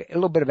 So, a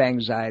little bit of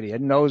anxiety, a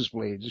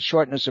nosebleed,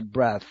 shortness of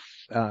breath,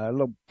 a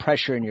little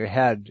pressure in your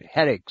head,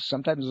 headaches.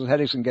 Sometimes those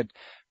headaches can get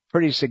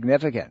pretty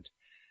significant.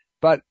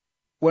 But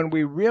when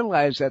we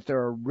realize that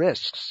there are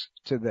risks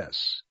to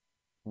this,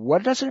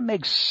 doesn't it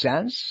make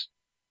sense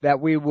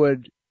that we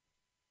would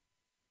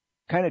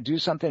kind of do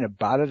something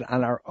about it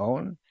on our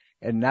own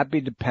and not be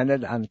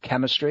dependent on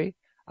chemistry,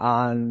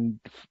 on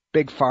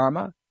big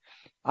pharma?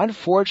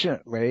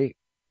 Unfortunately,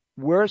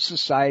 we're a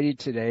society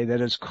today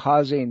that is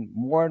causing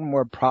more and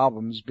more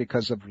problems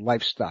because of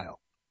lifestyle.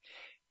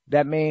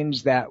 That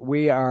means that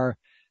we are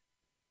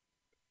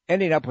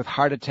ending up with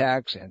heart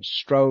attacks and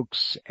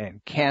strokes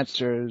and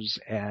cancers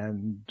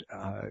and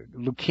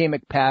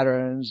leukemic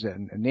patterns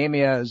and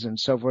anemias and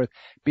so forth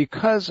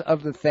because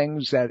of the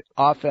things that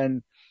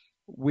often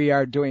we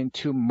are doing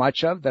too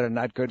much of that are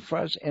not good for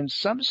us. In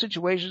some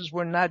situations,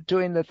 we're not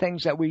doing the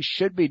things that we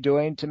should be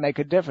doing to make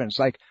a difference,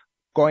 like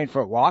going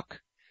for a walk,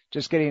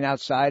 just getting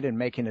outside and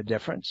making a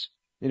difference,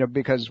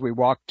 because we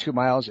walk 2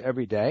 miles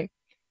every day.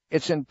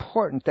 It's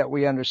important that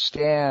we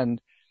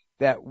understand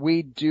that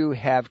we do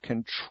have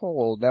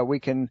control, that we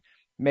can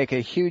make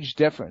a huge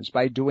difference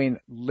by doing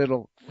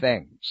little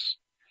things.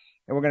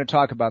 And we're going to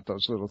talk about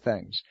those little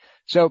things.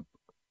 So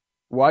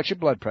watch your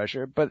blood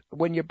pressure, but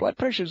when your blood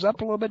pressure is up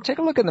a little bit, take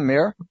a look in the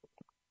mirror.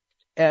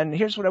 And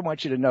here's what I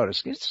want you to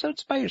notice. So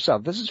it's by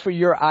yourself. This is for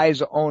your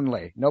eyes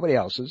only, nobody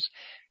else's.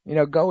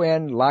 Go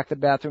in, lock the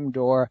bathroom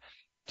door,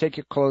 take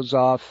your clothes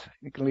off.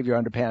 You can leave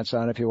your underpants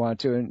on if you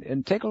want to,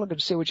 and take a look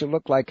and see what you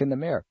look like in the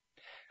mirror.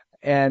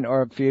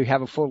 Or if you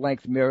have a full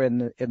length mirror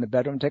in the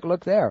bedroom, take a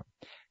look there.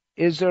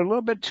 Is there a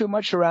little bit too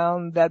much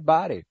around that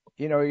body?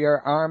 Your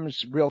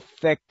arms real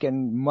thick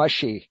and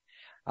mushy.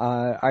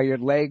 Are your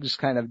legs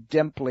kind of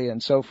dimply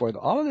and so forth?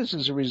 All of this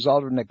is a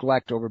result of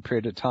neglect over a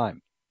period of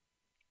time.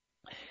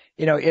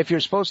 If you're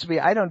supposed to be,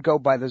 I don't go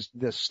by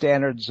the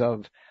standards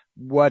of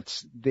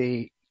what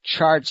the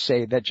charts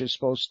say that you're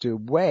supposed to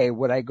weigh.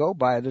 What I go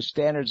by are the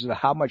standards of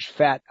how much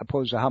fat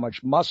opposed to how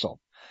much muscle.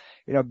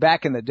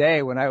 Back in the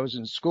day when I was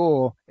in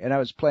school and I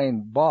was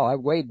playing ball, I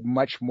weighed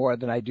much more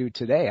than I do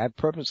today. I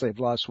purposely have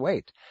lost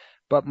weight.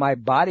 But my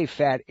body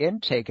fat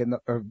intake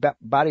or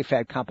body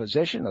fat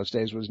composition those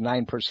days was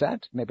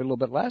 9%, maybe a little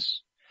bit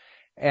less.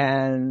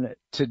 And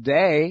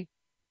today,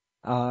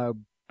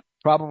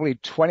 probably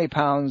 20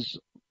 pounds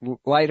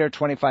lighter,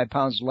 25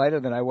 pounds lighter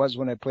than I was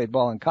when I played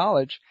ball in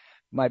college.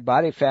 My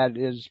body fat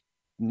is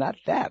not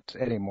that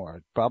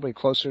anymore, probably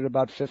closer to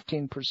about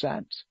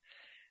 15%.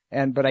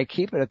 But I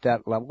keep it at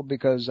that level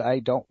because I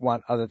don't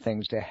want other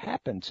things to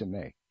happen to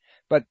me.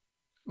 But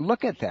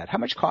look at that. How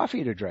much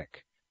coffee to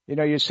drink?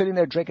 You're sitting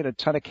there drinking a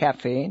ton of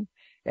caffeine,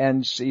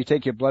 and so you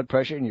take your blood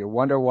pressure and you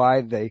wonder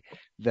why the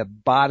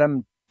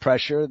bottom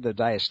pressure, the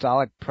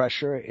diastolic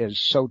pressure is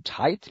so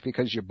tight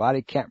because your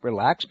body can't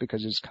relax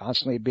because it's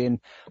constantly being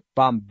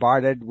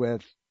bombarded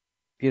with,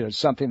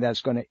 something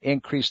that's going to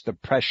increase the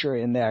pressure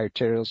in the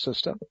arterial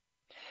system.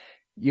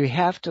 You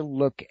have to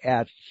look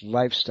at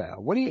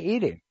lifestyle. What are you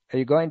eating? Are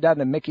you going down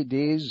to Mickey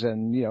D's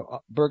and,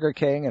 Burger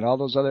King and all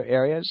those other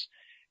areas?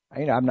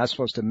 I'm not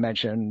supposed to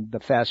mention the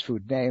fast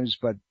food names,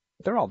 but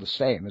they're all the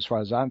same as far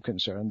as I'm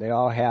concerned. They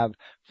all have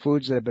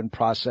foods that have been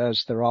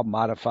processed. They're all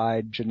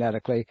modified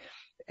genetically.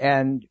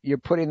 And you're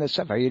putting this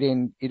stuff. Are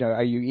you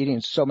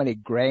eating so many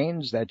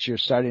grains that you're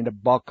starting to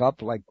bulk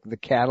up like the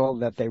cattle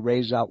that they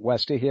raise out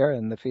west of here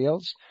in the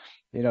fields?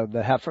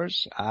 The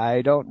heifers?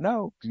 I don't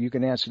know. You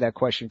can answer that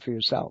question for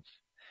yourself.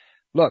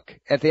 Look,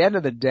 at the end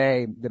of the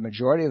day, the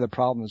majority of the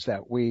problems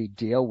that we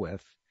deal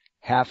with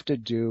have to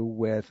do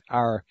with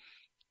our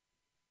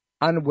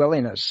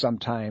unwillingness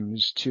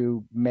sometimes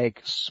to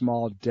make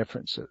small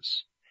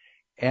differences.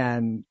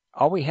 And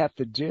all we have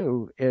to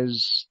do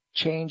is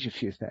change a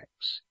few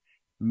things,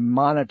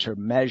 monitor,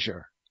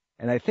 measure.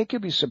 And I think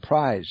you'll be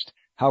surprised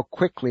how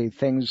quickly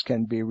things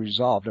can be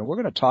resolved. And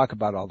we're going to talk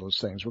about all those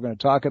things. We're going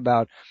to talk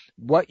about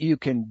what you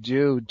can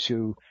do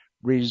to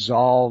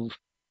resolve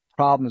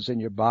problems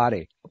in your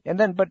body. And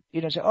then,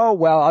 say, oh,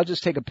 well, I'll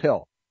just take a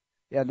pill.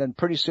 Yeah, then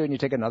pretty soon you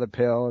take another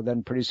pill,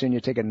 then pretty soon you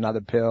take another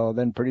pill,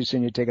 then pretty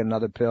soon you take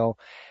another pill.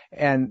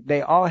 And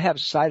they all have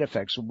side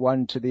effects,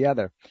 one to the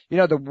other.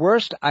 The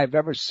worst I've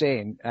ever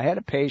seen, I had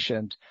a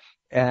patient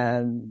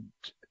and,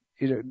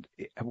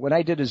 when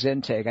I did his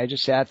intake, I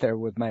just sat there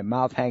with my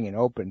mouth hanging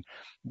open.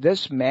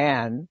 This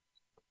man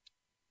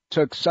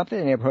took something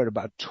in the neighborhood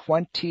about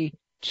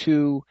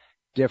 22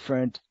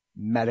 different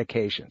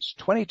medications.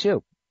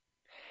 22.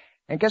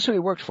 And guess who he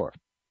worked for?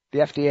 The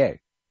FDA.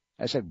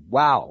 I said,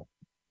 wow.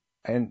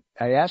 And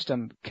I asked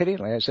him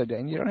kiddingly, I said,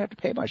 and you don't have to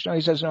pay much. No,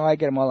 he says, no, I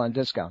get them all on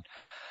discount.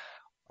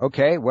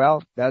 Okay,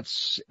 well,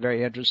 that's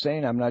very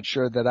interesting. I'm not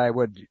sure that I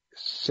would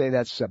say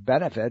that's a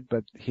benefit,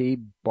 but he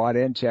bought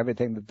into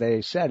everything that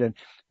they said. And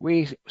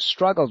we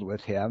struggled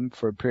with him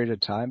for a period of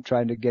time,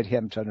 trying to get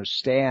him to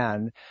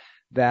understand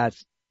that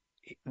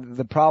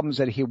the problems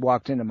that he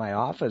walked into my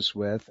office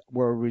with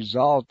were a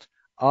result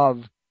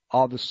of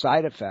all the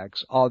side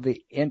effects, all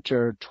the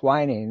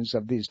intertwinings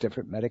of these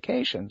different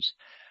medications.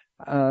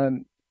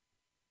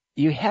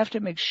 You have to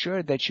make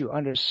sure that you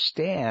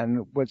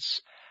understand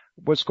what's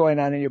going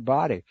on in your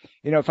body.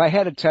 If I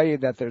had to tell you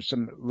that there's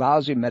some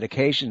lousy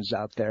medications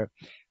out there,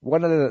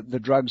 one of the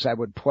drugs I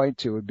would point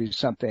to would be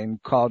something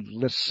called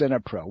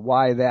lisinopril.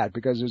 Why that?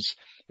 Because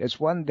it's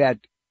one that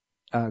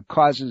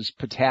causes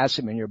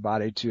potassium in your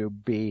body to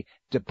be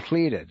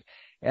depleted.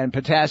 And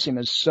potassium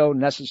is so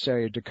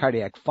necessary to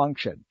cardiac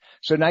function.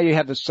 So now you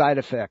have the side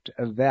effect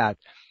of that.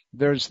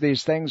 There's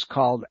these things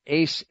called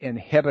ACE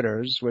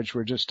inhibitors, which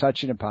we're just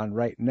touching upon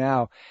right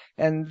now.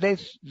 And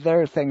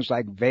they're things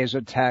like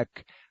Vasotec,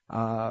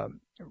 Ramipril,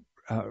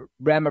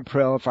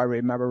 if I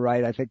remember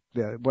right. I think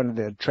one of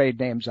the trade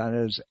names on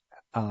it is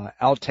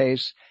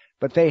Altase.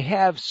 But they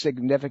have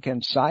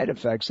significant side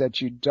effects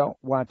that you don't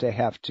want to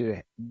have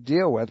to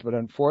deal with. But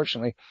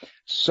unfortunately,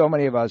 so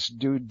many of us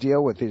do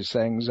deal with these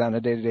things on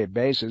a day-to-day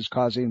basis,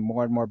 causing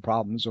more and more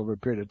problems over a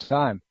period of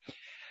time.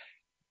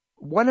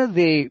 One of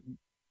the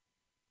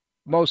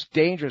most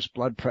dangerous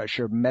blood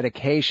pressure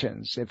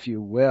medications, if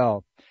you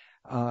will,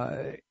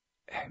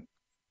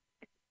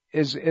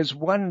 is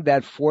one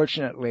that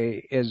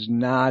fortunately is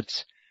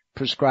not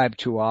prescribed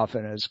too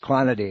often, is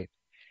clonidine.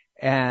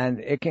 And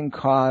it can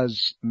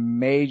cause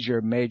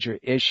major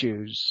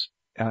issues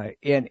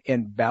in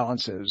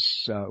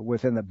imbalances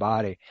within the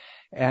body.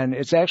 And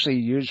it's actually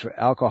used for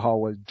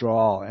alcohol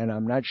withdrawal. And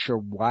I'm not sure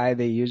why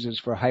they use this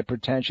for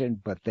hypertension,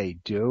 but they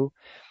do.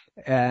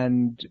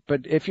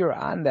 But if you're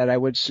on that, I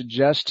would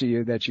suggest to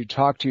you that you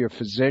talk to your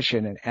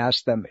physician and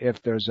ask them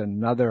if there's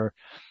another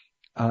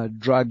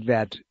drug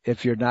that,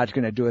 if you're not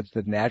going to do it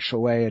the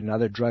natural way,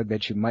 another drug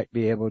that you might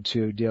be able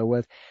to deal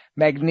with.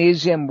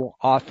 Magnesium will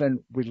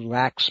often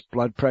relax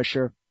blood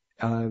pressure.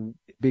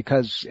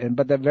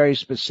 but the very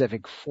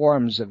specific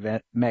forms of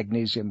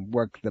magnesium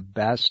work the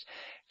best.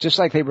 Just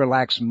like they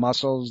relax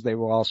muscles, they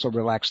will also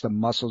relax the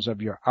muscles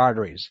of your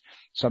arteries.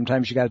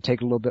 Sometimes you got to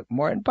take a little bit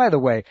more. And by the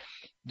way,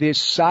 the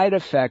side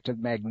effect of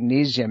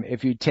magnesium,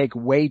 if you take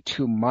way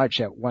too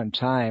much at one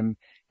time,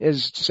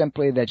 is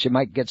simply that you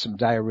might get some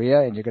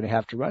diarrhea and you're going to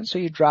have to run. So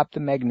you drop the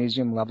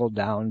magnesium level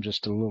down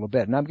just a little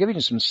bit. And I'm giving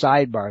you some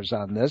sidebars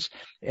on this.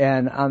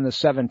 And on the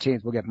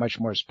 17th, we'll get much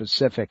more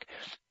specific.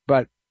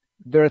 But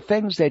there are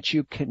things that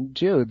you can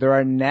do. There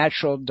are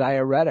natural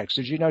diuretics.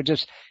 Did you know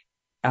just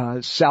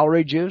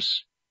celery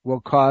juice will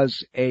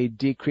cause a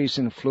decrease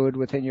in fluid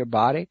within your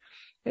body?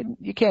 And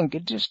you can't,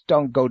 just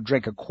don't go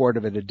drink a quart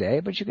of it a day,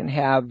 but you can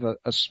have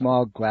a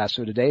small glass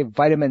of it a day.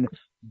 Vitamin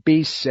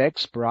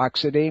B6,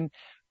 peroxidine,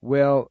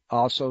 will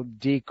also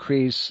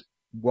decrease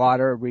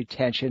water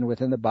retention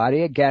within the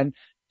body. Again,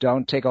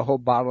 don't take a whole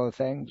bottle of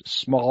things.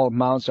 Small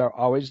amounts are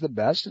always the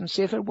best, and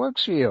see if it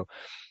works for you.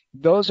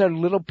 Those are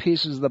little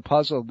pieces of the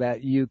puzzle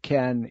that you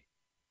can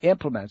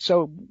implement.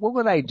 So what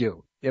would I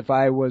do if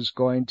I was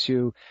going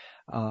to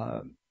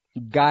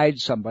guide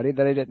somebody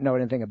that I didn't know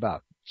anything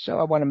about? So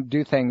I want to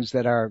do things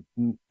that are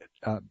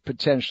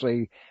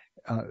potentially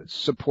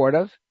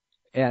supportive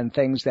and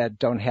things that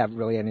don't have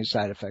really any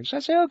side effects. I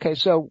say, okay,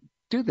 so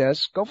do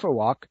this, go for a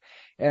walk.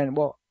 And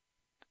well,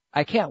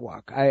 I can't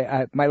walk.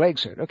 My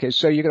legs hurt. Okay,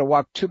 so you're going to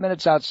walk 2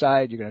 minutes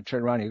outside. You're going to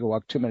turn around. You're going to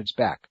walk 2 minutes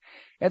back.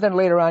 And then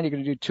later on, you're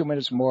going to do 2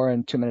 minutes more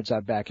and 2 minutes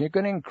out back. You're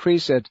going to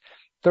increase it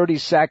 30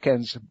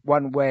 seconds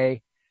one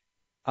way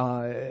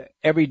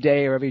every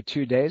day or every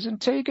 2 days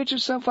until you get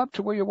yourself up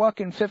to where you're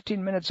walking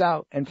 15 minutes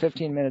out and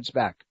 15 minutes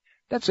back.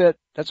 That's it.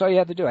 That's all you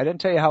have to do. I didn't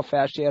tell you how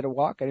fast you had to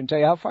walk. I didn't tell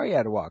you how far you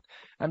had to walk.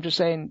 I'm just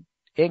saying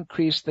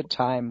increase the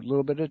time, a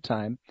little bit of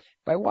time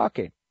by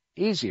walking.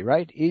 Easy,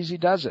 right? Easy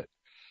does it.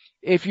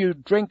 If you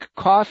drink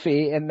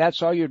coffee and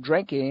that's all you're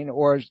drinking,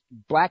 or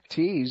black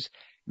teas,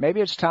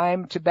 maybe it's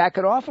time to back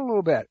it off a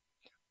little bit.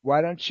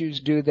 Why don't you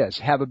do this?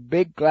 Have a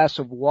big glass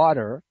of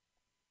water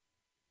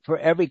for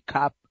every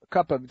cup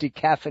of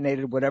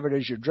decaffeinated whatever it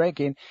is you're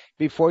drinking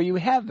before you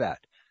have that.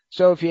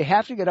 So if you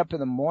have to get up in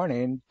the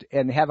morning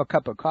and have a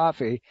cup of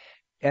coffee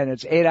and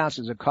it's 8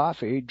 ounces of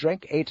coffee,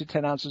 drink 8 to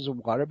 10 ounces of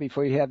water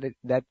before you have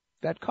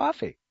that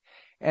coffee.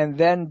 And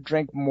then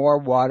drink more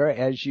water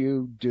as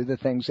you do the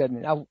things that,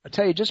 I'll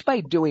tell you, just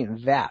by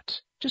doing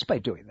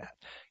that,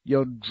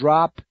 you'll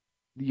drop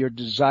your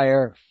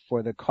desire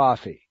for the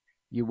coffee.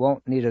 You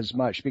won't need as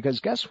much,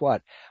 because guess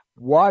what?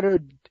 Water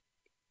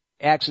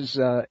acts as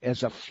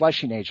a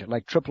flushing agent,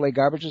 like AAA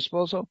garbage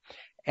disposal,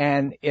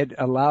 and it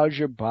allows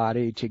your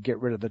body to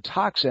get rid of the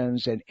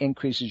toxins and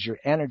increases your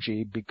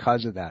energy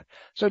because of that.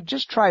 So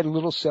just try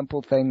little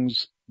simple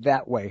things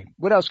that way.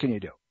 What else can you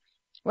do?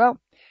 Well,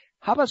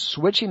 how about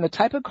switching the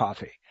type of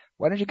coffee?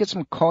 Why don't you get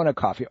some Kona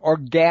coffee?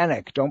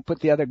 Organic. Don't put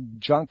the other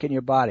junk in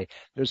your body.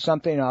 There's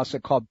something else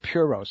called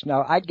Puros.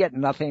 Now, I get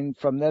nothing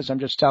from this. I'm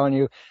just telling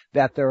you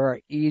that there are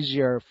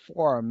easier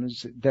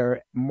forms.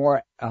 They're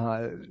more,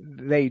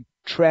 they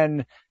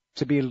trend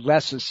to be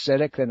less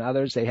acidic than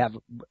others. They have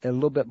a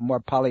little bit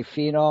more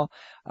polyphenol,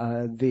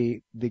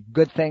 the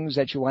good things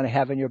that you want to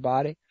have in your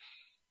body.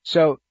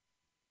 So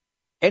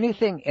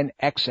anything in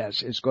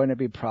excess is going to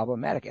be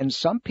problematic. And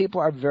some people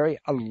are very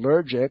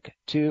allergic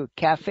to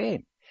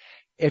caffeine.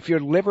 If your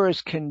liver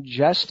is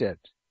congested,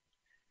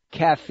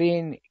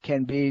 caffeine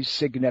can be a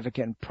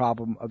significant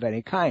problem of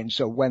any kind.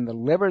 So when the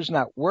liver is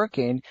not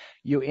working,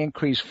 you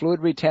increase fluid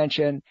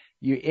retention,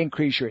 you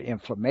increase your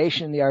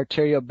inflammation in the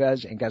arterial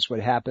beds, and guess what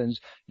happens?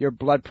 Your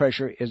blood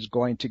pressure is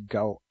going to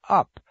go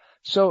up.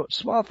 So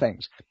small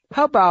things.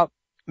 How about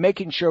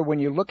making sure when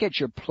you look at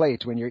your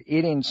plate, when you're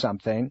eating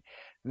something,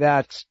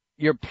 that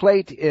your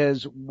plate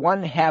is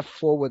 1/2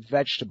 full with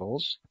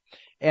vegetables,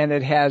 and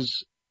it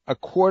has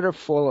 1/4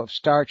 full of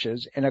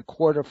starches and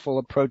 1/4 full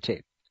of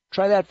protein.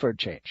 Try that for a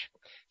change.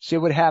 See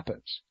what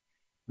happens.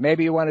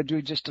 Maybe you want to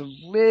do just a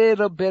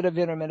little bit of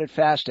intermittent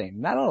fasting.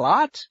 Not a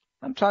lot.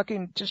 I'm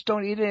talking just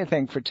don't eat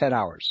anything for 10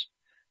 hours.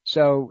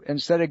 So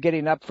instead of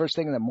getting up first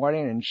thing in the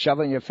morning and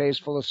shoveling your face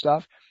full of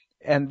stuff,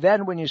 and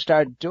then when you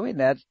start doing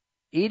that,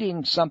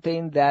 eating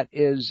something that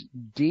is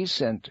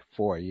decent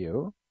for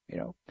you,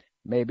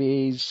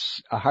 maybe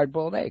a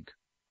hard-boiled egg,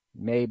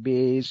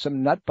 maybe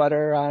some nut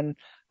butter on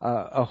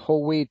a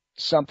whole wheat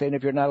something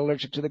if you're not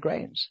allergic to the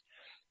grains,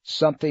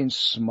 something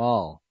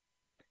small.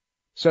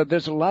 So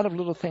there's a lot of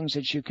little things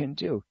that you can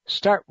do.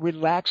 Start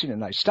relaxing at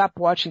night. Stop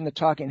watching the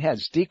talking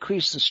heads.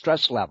 Decrease the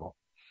stress level.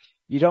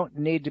 You don't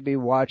need to be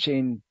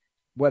watching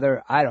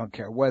I don't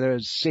care, whether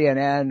it's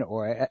CNN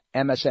or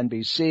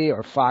MSNBC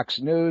or Fox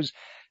News.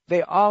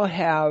 They all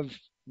have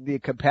the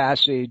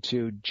capacity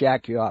to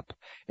jack you up.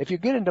 If you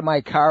get into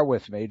my car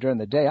with me during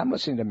the day, I'm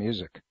listening to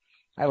music.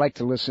 I like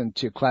to listen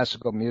to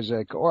classical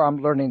music, or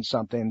I'm learning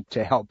something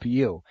to help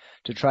you,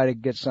 to try to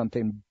get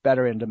something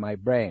better into my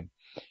brain.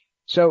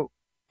 So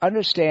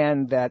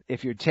understand that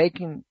if you're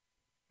taking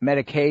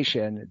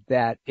medication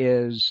that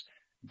is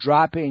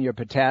dropping your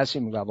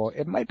potassium level,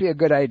 it might be a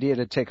good idea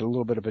to take a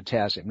little bit of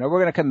potassium. Now,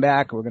 we're going to come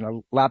back. We're going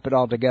to lap it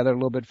all together a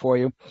little bit for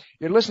you.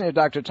 You're listening to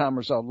Dr. Tom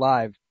Roselle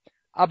Live.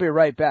 I'll be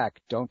right back.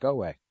 Don't go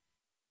away.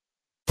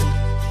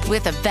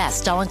 With the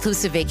best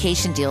all-inclusive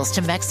vacation deals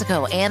to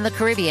Mexico and the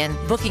Caribbean,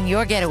 booking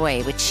your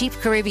getaway with cheap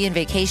Caribbean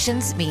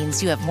vacations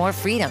means you have more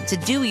freedom to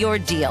do your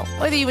deal.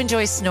 Whether you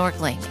enjoy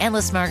snorkeling,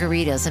 endless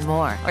margaritas, and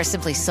more, or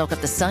simply soak up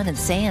the sun and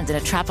sand in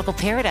a tropical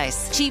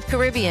paradise, Cheap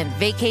Caribbean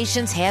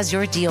Vacations has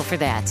your deal for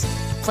that.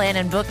 Plan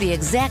and book the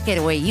exact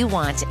getaway you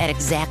want at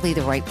exactly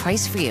the right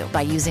price for you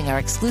by using our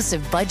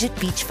exclusive Budget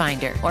Beach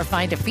Finder, or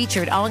find a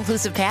featured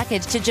all-inclusive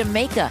package to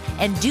Jamaica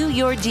and do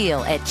your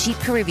deal at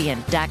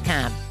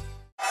cheapcaribbean.com.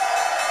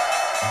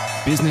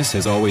 Business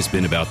has always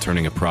been about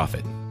turning a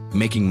profit,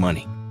 making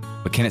money.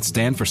 But can it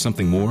stand for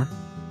something more?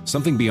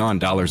 Something beyond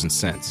dollars and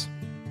cents?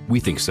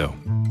 We think so.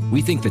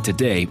 We think that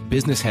today,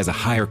 business has a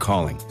higher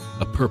calling,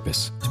 a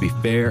purpose to be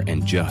fair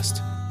and just,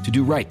 to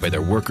do right by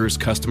their workers,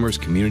 customers,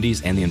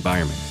 communities, and the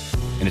environment.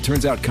 And it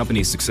turns out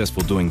companies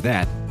successful doing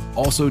that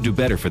also do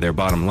better for their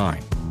bottom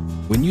line.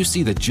 When you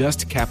see the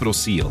Just Capital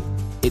seal,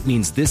 it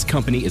means this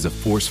company is a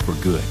force for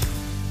good.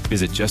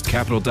 Visit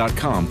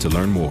justcapital.com to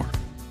learn more.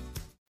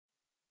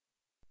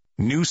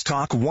 News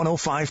Talk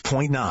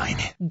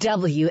 105.9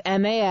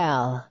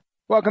 WMAL.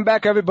 Welcome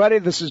back, everybody.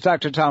 This is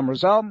Dr. Tom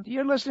Roselle.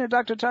 You're listening to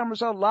Dr. Tom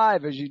Roselle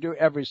Live, as you do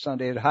every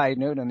Sunday at high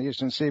noon on the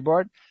Eastern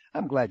Seaboard.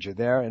 I'm glad you're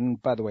there.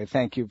 And by the way,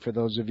 thank you for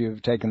those of you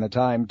who've taken the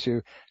time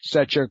to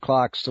set your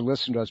clocks to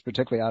listen to us,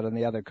 particularly out on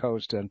the other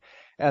coast. And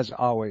as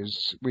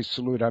always, we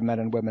salute our men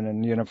and women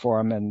in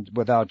uniform. And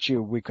without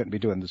you, we couldn't be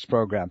doing this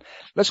program.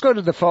 Let's go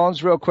to the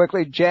phones real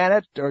quickly.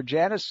 Janet or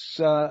Janice,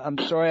 I'm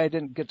sorry I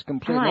didn't get to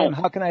complete Hi. name.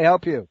 How can I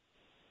help you?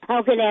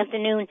 Oh, good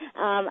afternoon.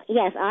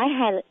 Yes,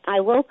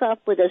 I woke up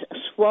with a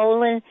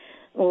swollen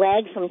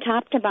leg from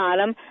top to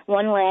bottom,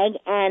 one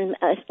leg, and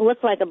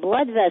looked like a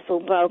blood vessel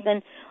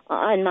broken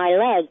on my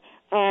leg,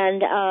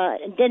 and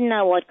didn't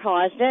know what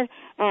caused it.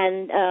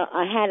 And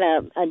I had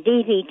a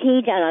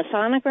DVT done, a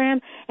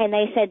sonogram, and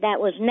they said that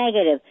was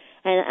negative.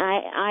 And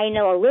I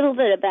know a little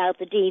bit about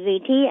the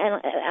DVT,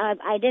 and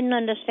I didn't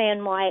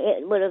understand why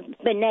it would have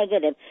been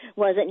negative.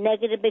 Was it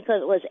negative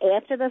because it was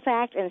after the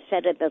fact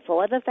instead of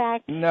before the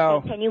fact? No.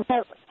 And can you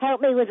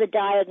help me with a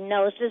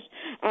diagnosis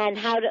and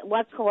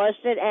what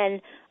caused it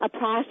and a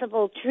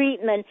possible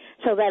treatment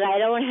so that I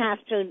don't have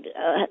to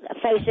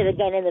face it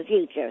again in the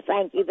future?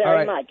 Thank you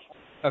very much.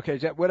 Okay,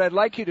 what I'd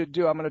like you to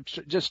do, I'm going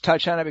to just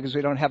touch on it because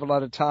we don't have a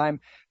lot of time,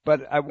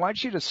 but I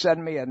want you to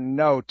send me a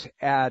note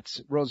at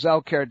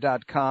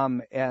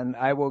rosellecare.com, and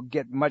I will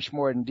get much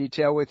more in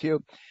detail with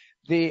you.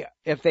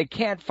 If they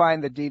can't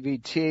find the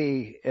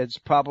DVT, it's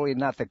probably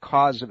not the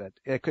cause of it.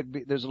 It could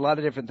be, there's a lot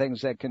of different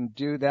things that can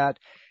do that.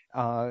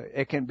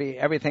 It can be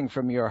everything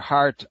from your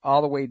heart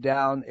all the way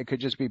down. It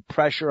could just be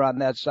pressure on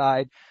that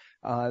side.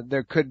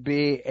 There could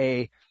be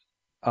a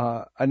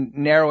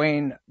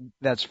narrowing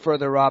that's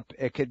further up.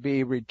 It could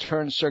be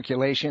return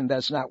circulation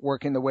that's not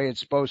working the way it's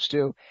supposed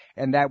to,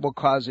 and that will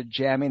cause a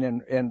jamming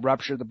and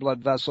rupture the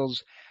blood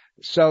vessels.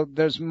 So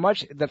there's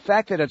the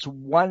fact that it's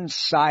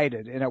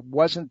one-sided and it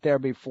wasn't there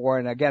before,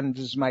 and again,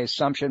 this is my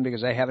assumption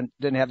because I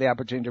didn't have the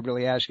opportunity to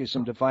really ask you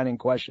some defining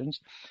questions,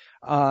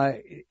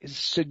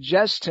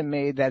 suggests to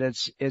me that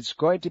it's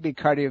going to be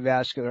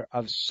cardiovascular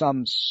of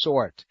some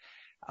sort.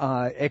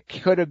 It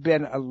could have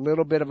been a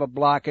little bit of a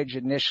blockage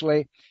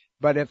initially,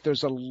 but if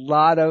there's a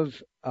lot of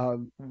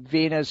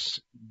venous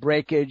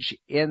breakage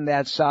in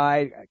that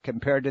side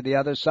compared to the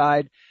other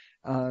side,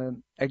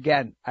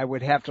 again, I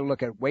would have to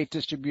look at weight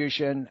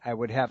distribution. I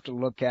would have to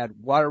look at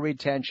water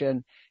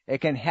retention.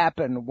 It can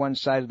happen one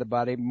side of the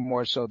body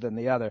more so than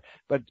the other.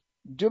 But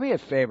do me a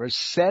favor,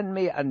 send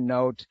me a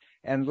note,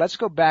 and let's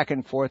go back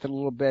and forth a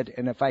little bit.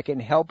 And if I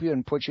can help you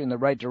and put you in the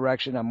right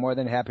direction, I'm more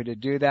than happy to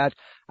do that.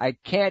 I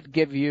can't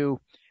give you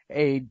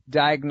a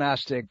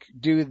diagnostic,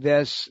 do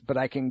this, but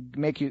I can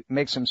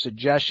make some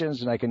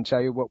suggestions, and I can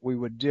tell you what we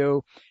would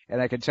do, and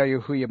I can tell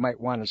you who you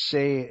might want to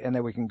see, and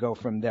then we can go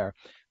from there.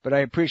 But I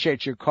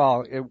appreciate your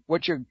call.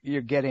 What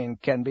you're getting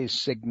can be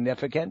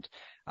significant.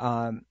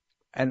 An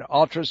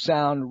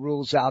ultrasound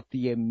rules out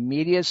the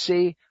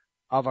immediacy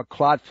of a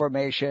clot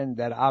formation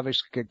that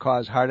obviously could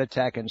cause heart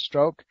attack and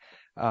stroke.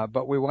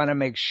 But we want to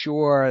make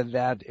sure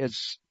that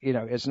it's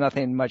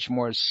nothing much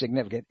more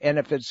significant. And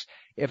if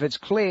it's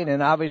clean,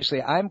 and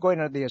obviously I'm going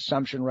under the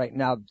assumption right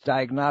now,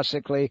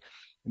 diagnostically,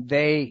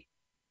 they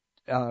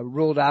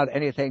ruled out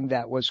anything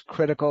that was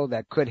critical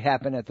that could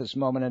happen at this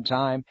moment in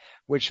time,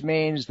 which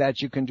means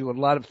that you can do a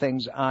lot of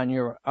things on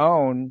your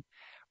own.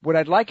 What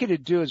I'd like you to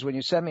do is when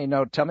you send me a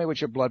note, tell me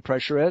what your blood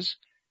pressure is.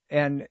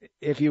 And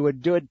if you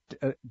would do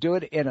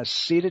it in a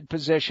seated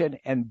position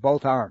and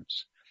both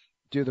arms.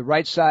 Do the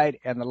right side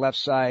and the left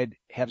side.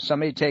 Have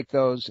somebody take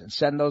those and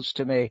send those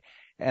to me,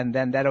 and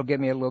then that'll give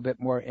me a little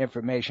bit more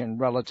information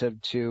relative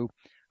to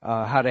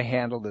how to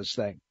handle this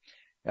thing.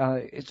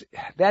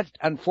 That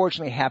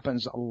unfortunately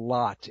happens a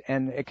lot,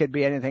 and it could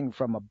be anything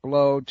from a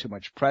blow, too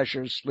much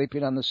pressure,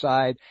 sleeping on the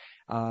side.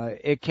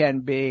 It can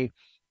be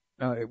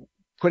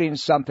putting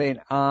something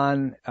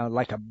on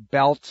like a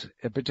belt,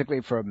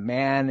 particularly for a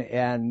man,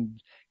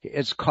 and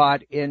it's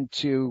caught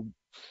into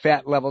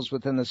fat levels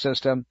within the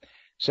system.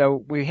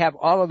 So we have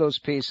all of those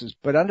pieces,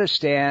 but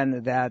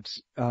understand that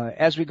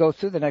as we go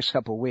through the next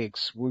couple of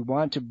weeks, we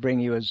want to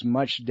bring you as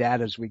much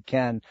data as we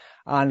can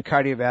on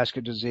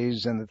cardiovascular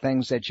disease and the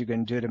things that you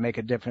can do to make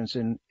a difference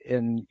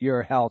in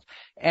your health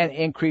and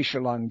increase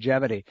your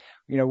longevity.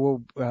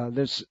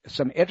 There's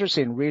some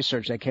interesting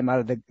research that came out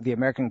of the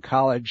American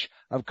College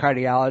of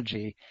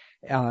Cardiology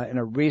in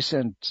a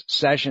recent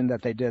session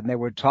that they did, and they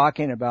were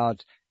talking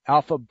about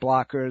alpha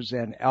blockers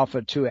and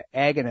alpha 2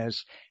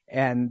 agonists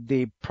and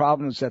the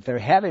problems that they're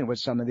having with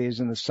some of these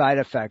and the side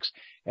effects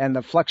and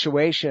the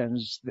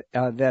fluctuations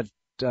that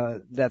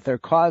they're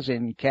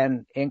causing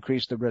can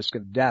increase the risk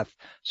of death.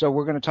 So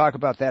we're going to talk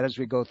about that as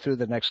we go through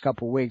the next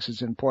couple of weeks.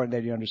 It's important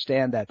that you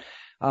understand that.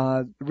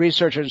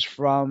 Researchers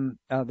from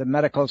the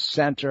medical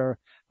center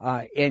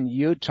in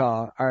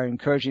Utah are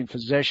encouraging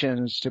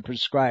physicians to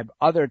prescribe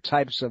other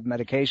types of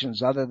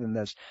medications other than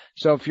this.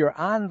 So if you're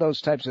on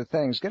those types of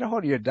things, get a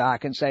hold of your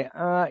doc and say,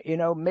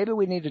 maybe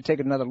we need to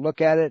take another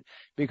look at it,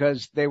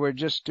 because they were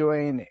just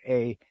doing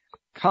a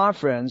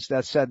conference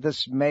that said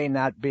this may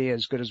not be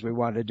as good as we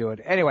want to do it.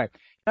 Anyway,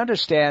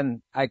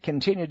 understand I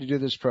continue to do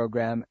this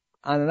program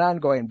on an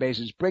ongoing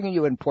basis, bringing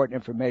you important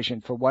information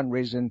for one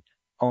reason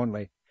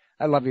only.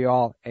 I love you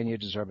all, and you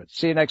deserve it.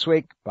 See you next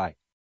week. Bye.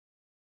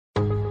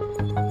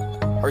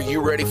 Are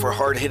you ready for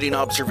hard-hitting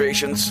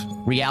observations?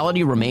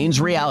 Reality remains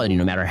reality,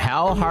 no matter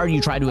how hard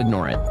you try to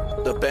ignore it.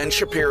 The Ben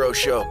Shapiro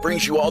Show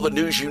brings you all the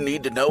news you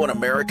need to know in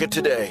America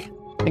today.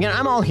 Again,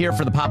 I'm all here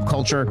for the pop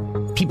culture,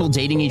 people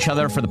dating each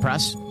other for the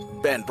press.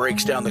 Ben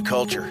breaks down the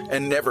culture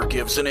and never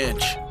gives an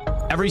inch.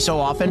 Every so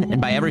often, and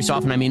by every so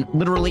often I mean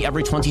literally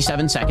every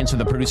 27 seconds when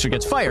the producer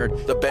gets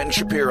fired. The Ben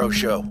Shapiro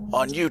Show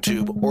on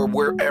YouTube or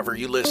wherever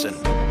you listen.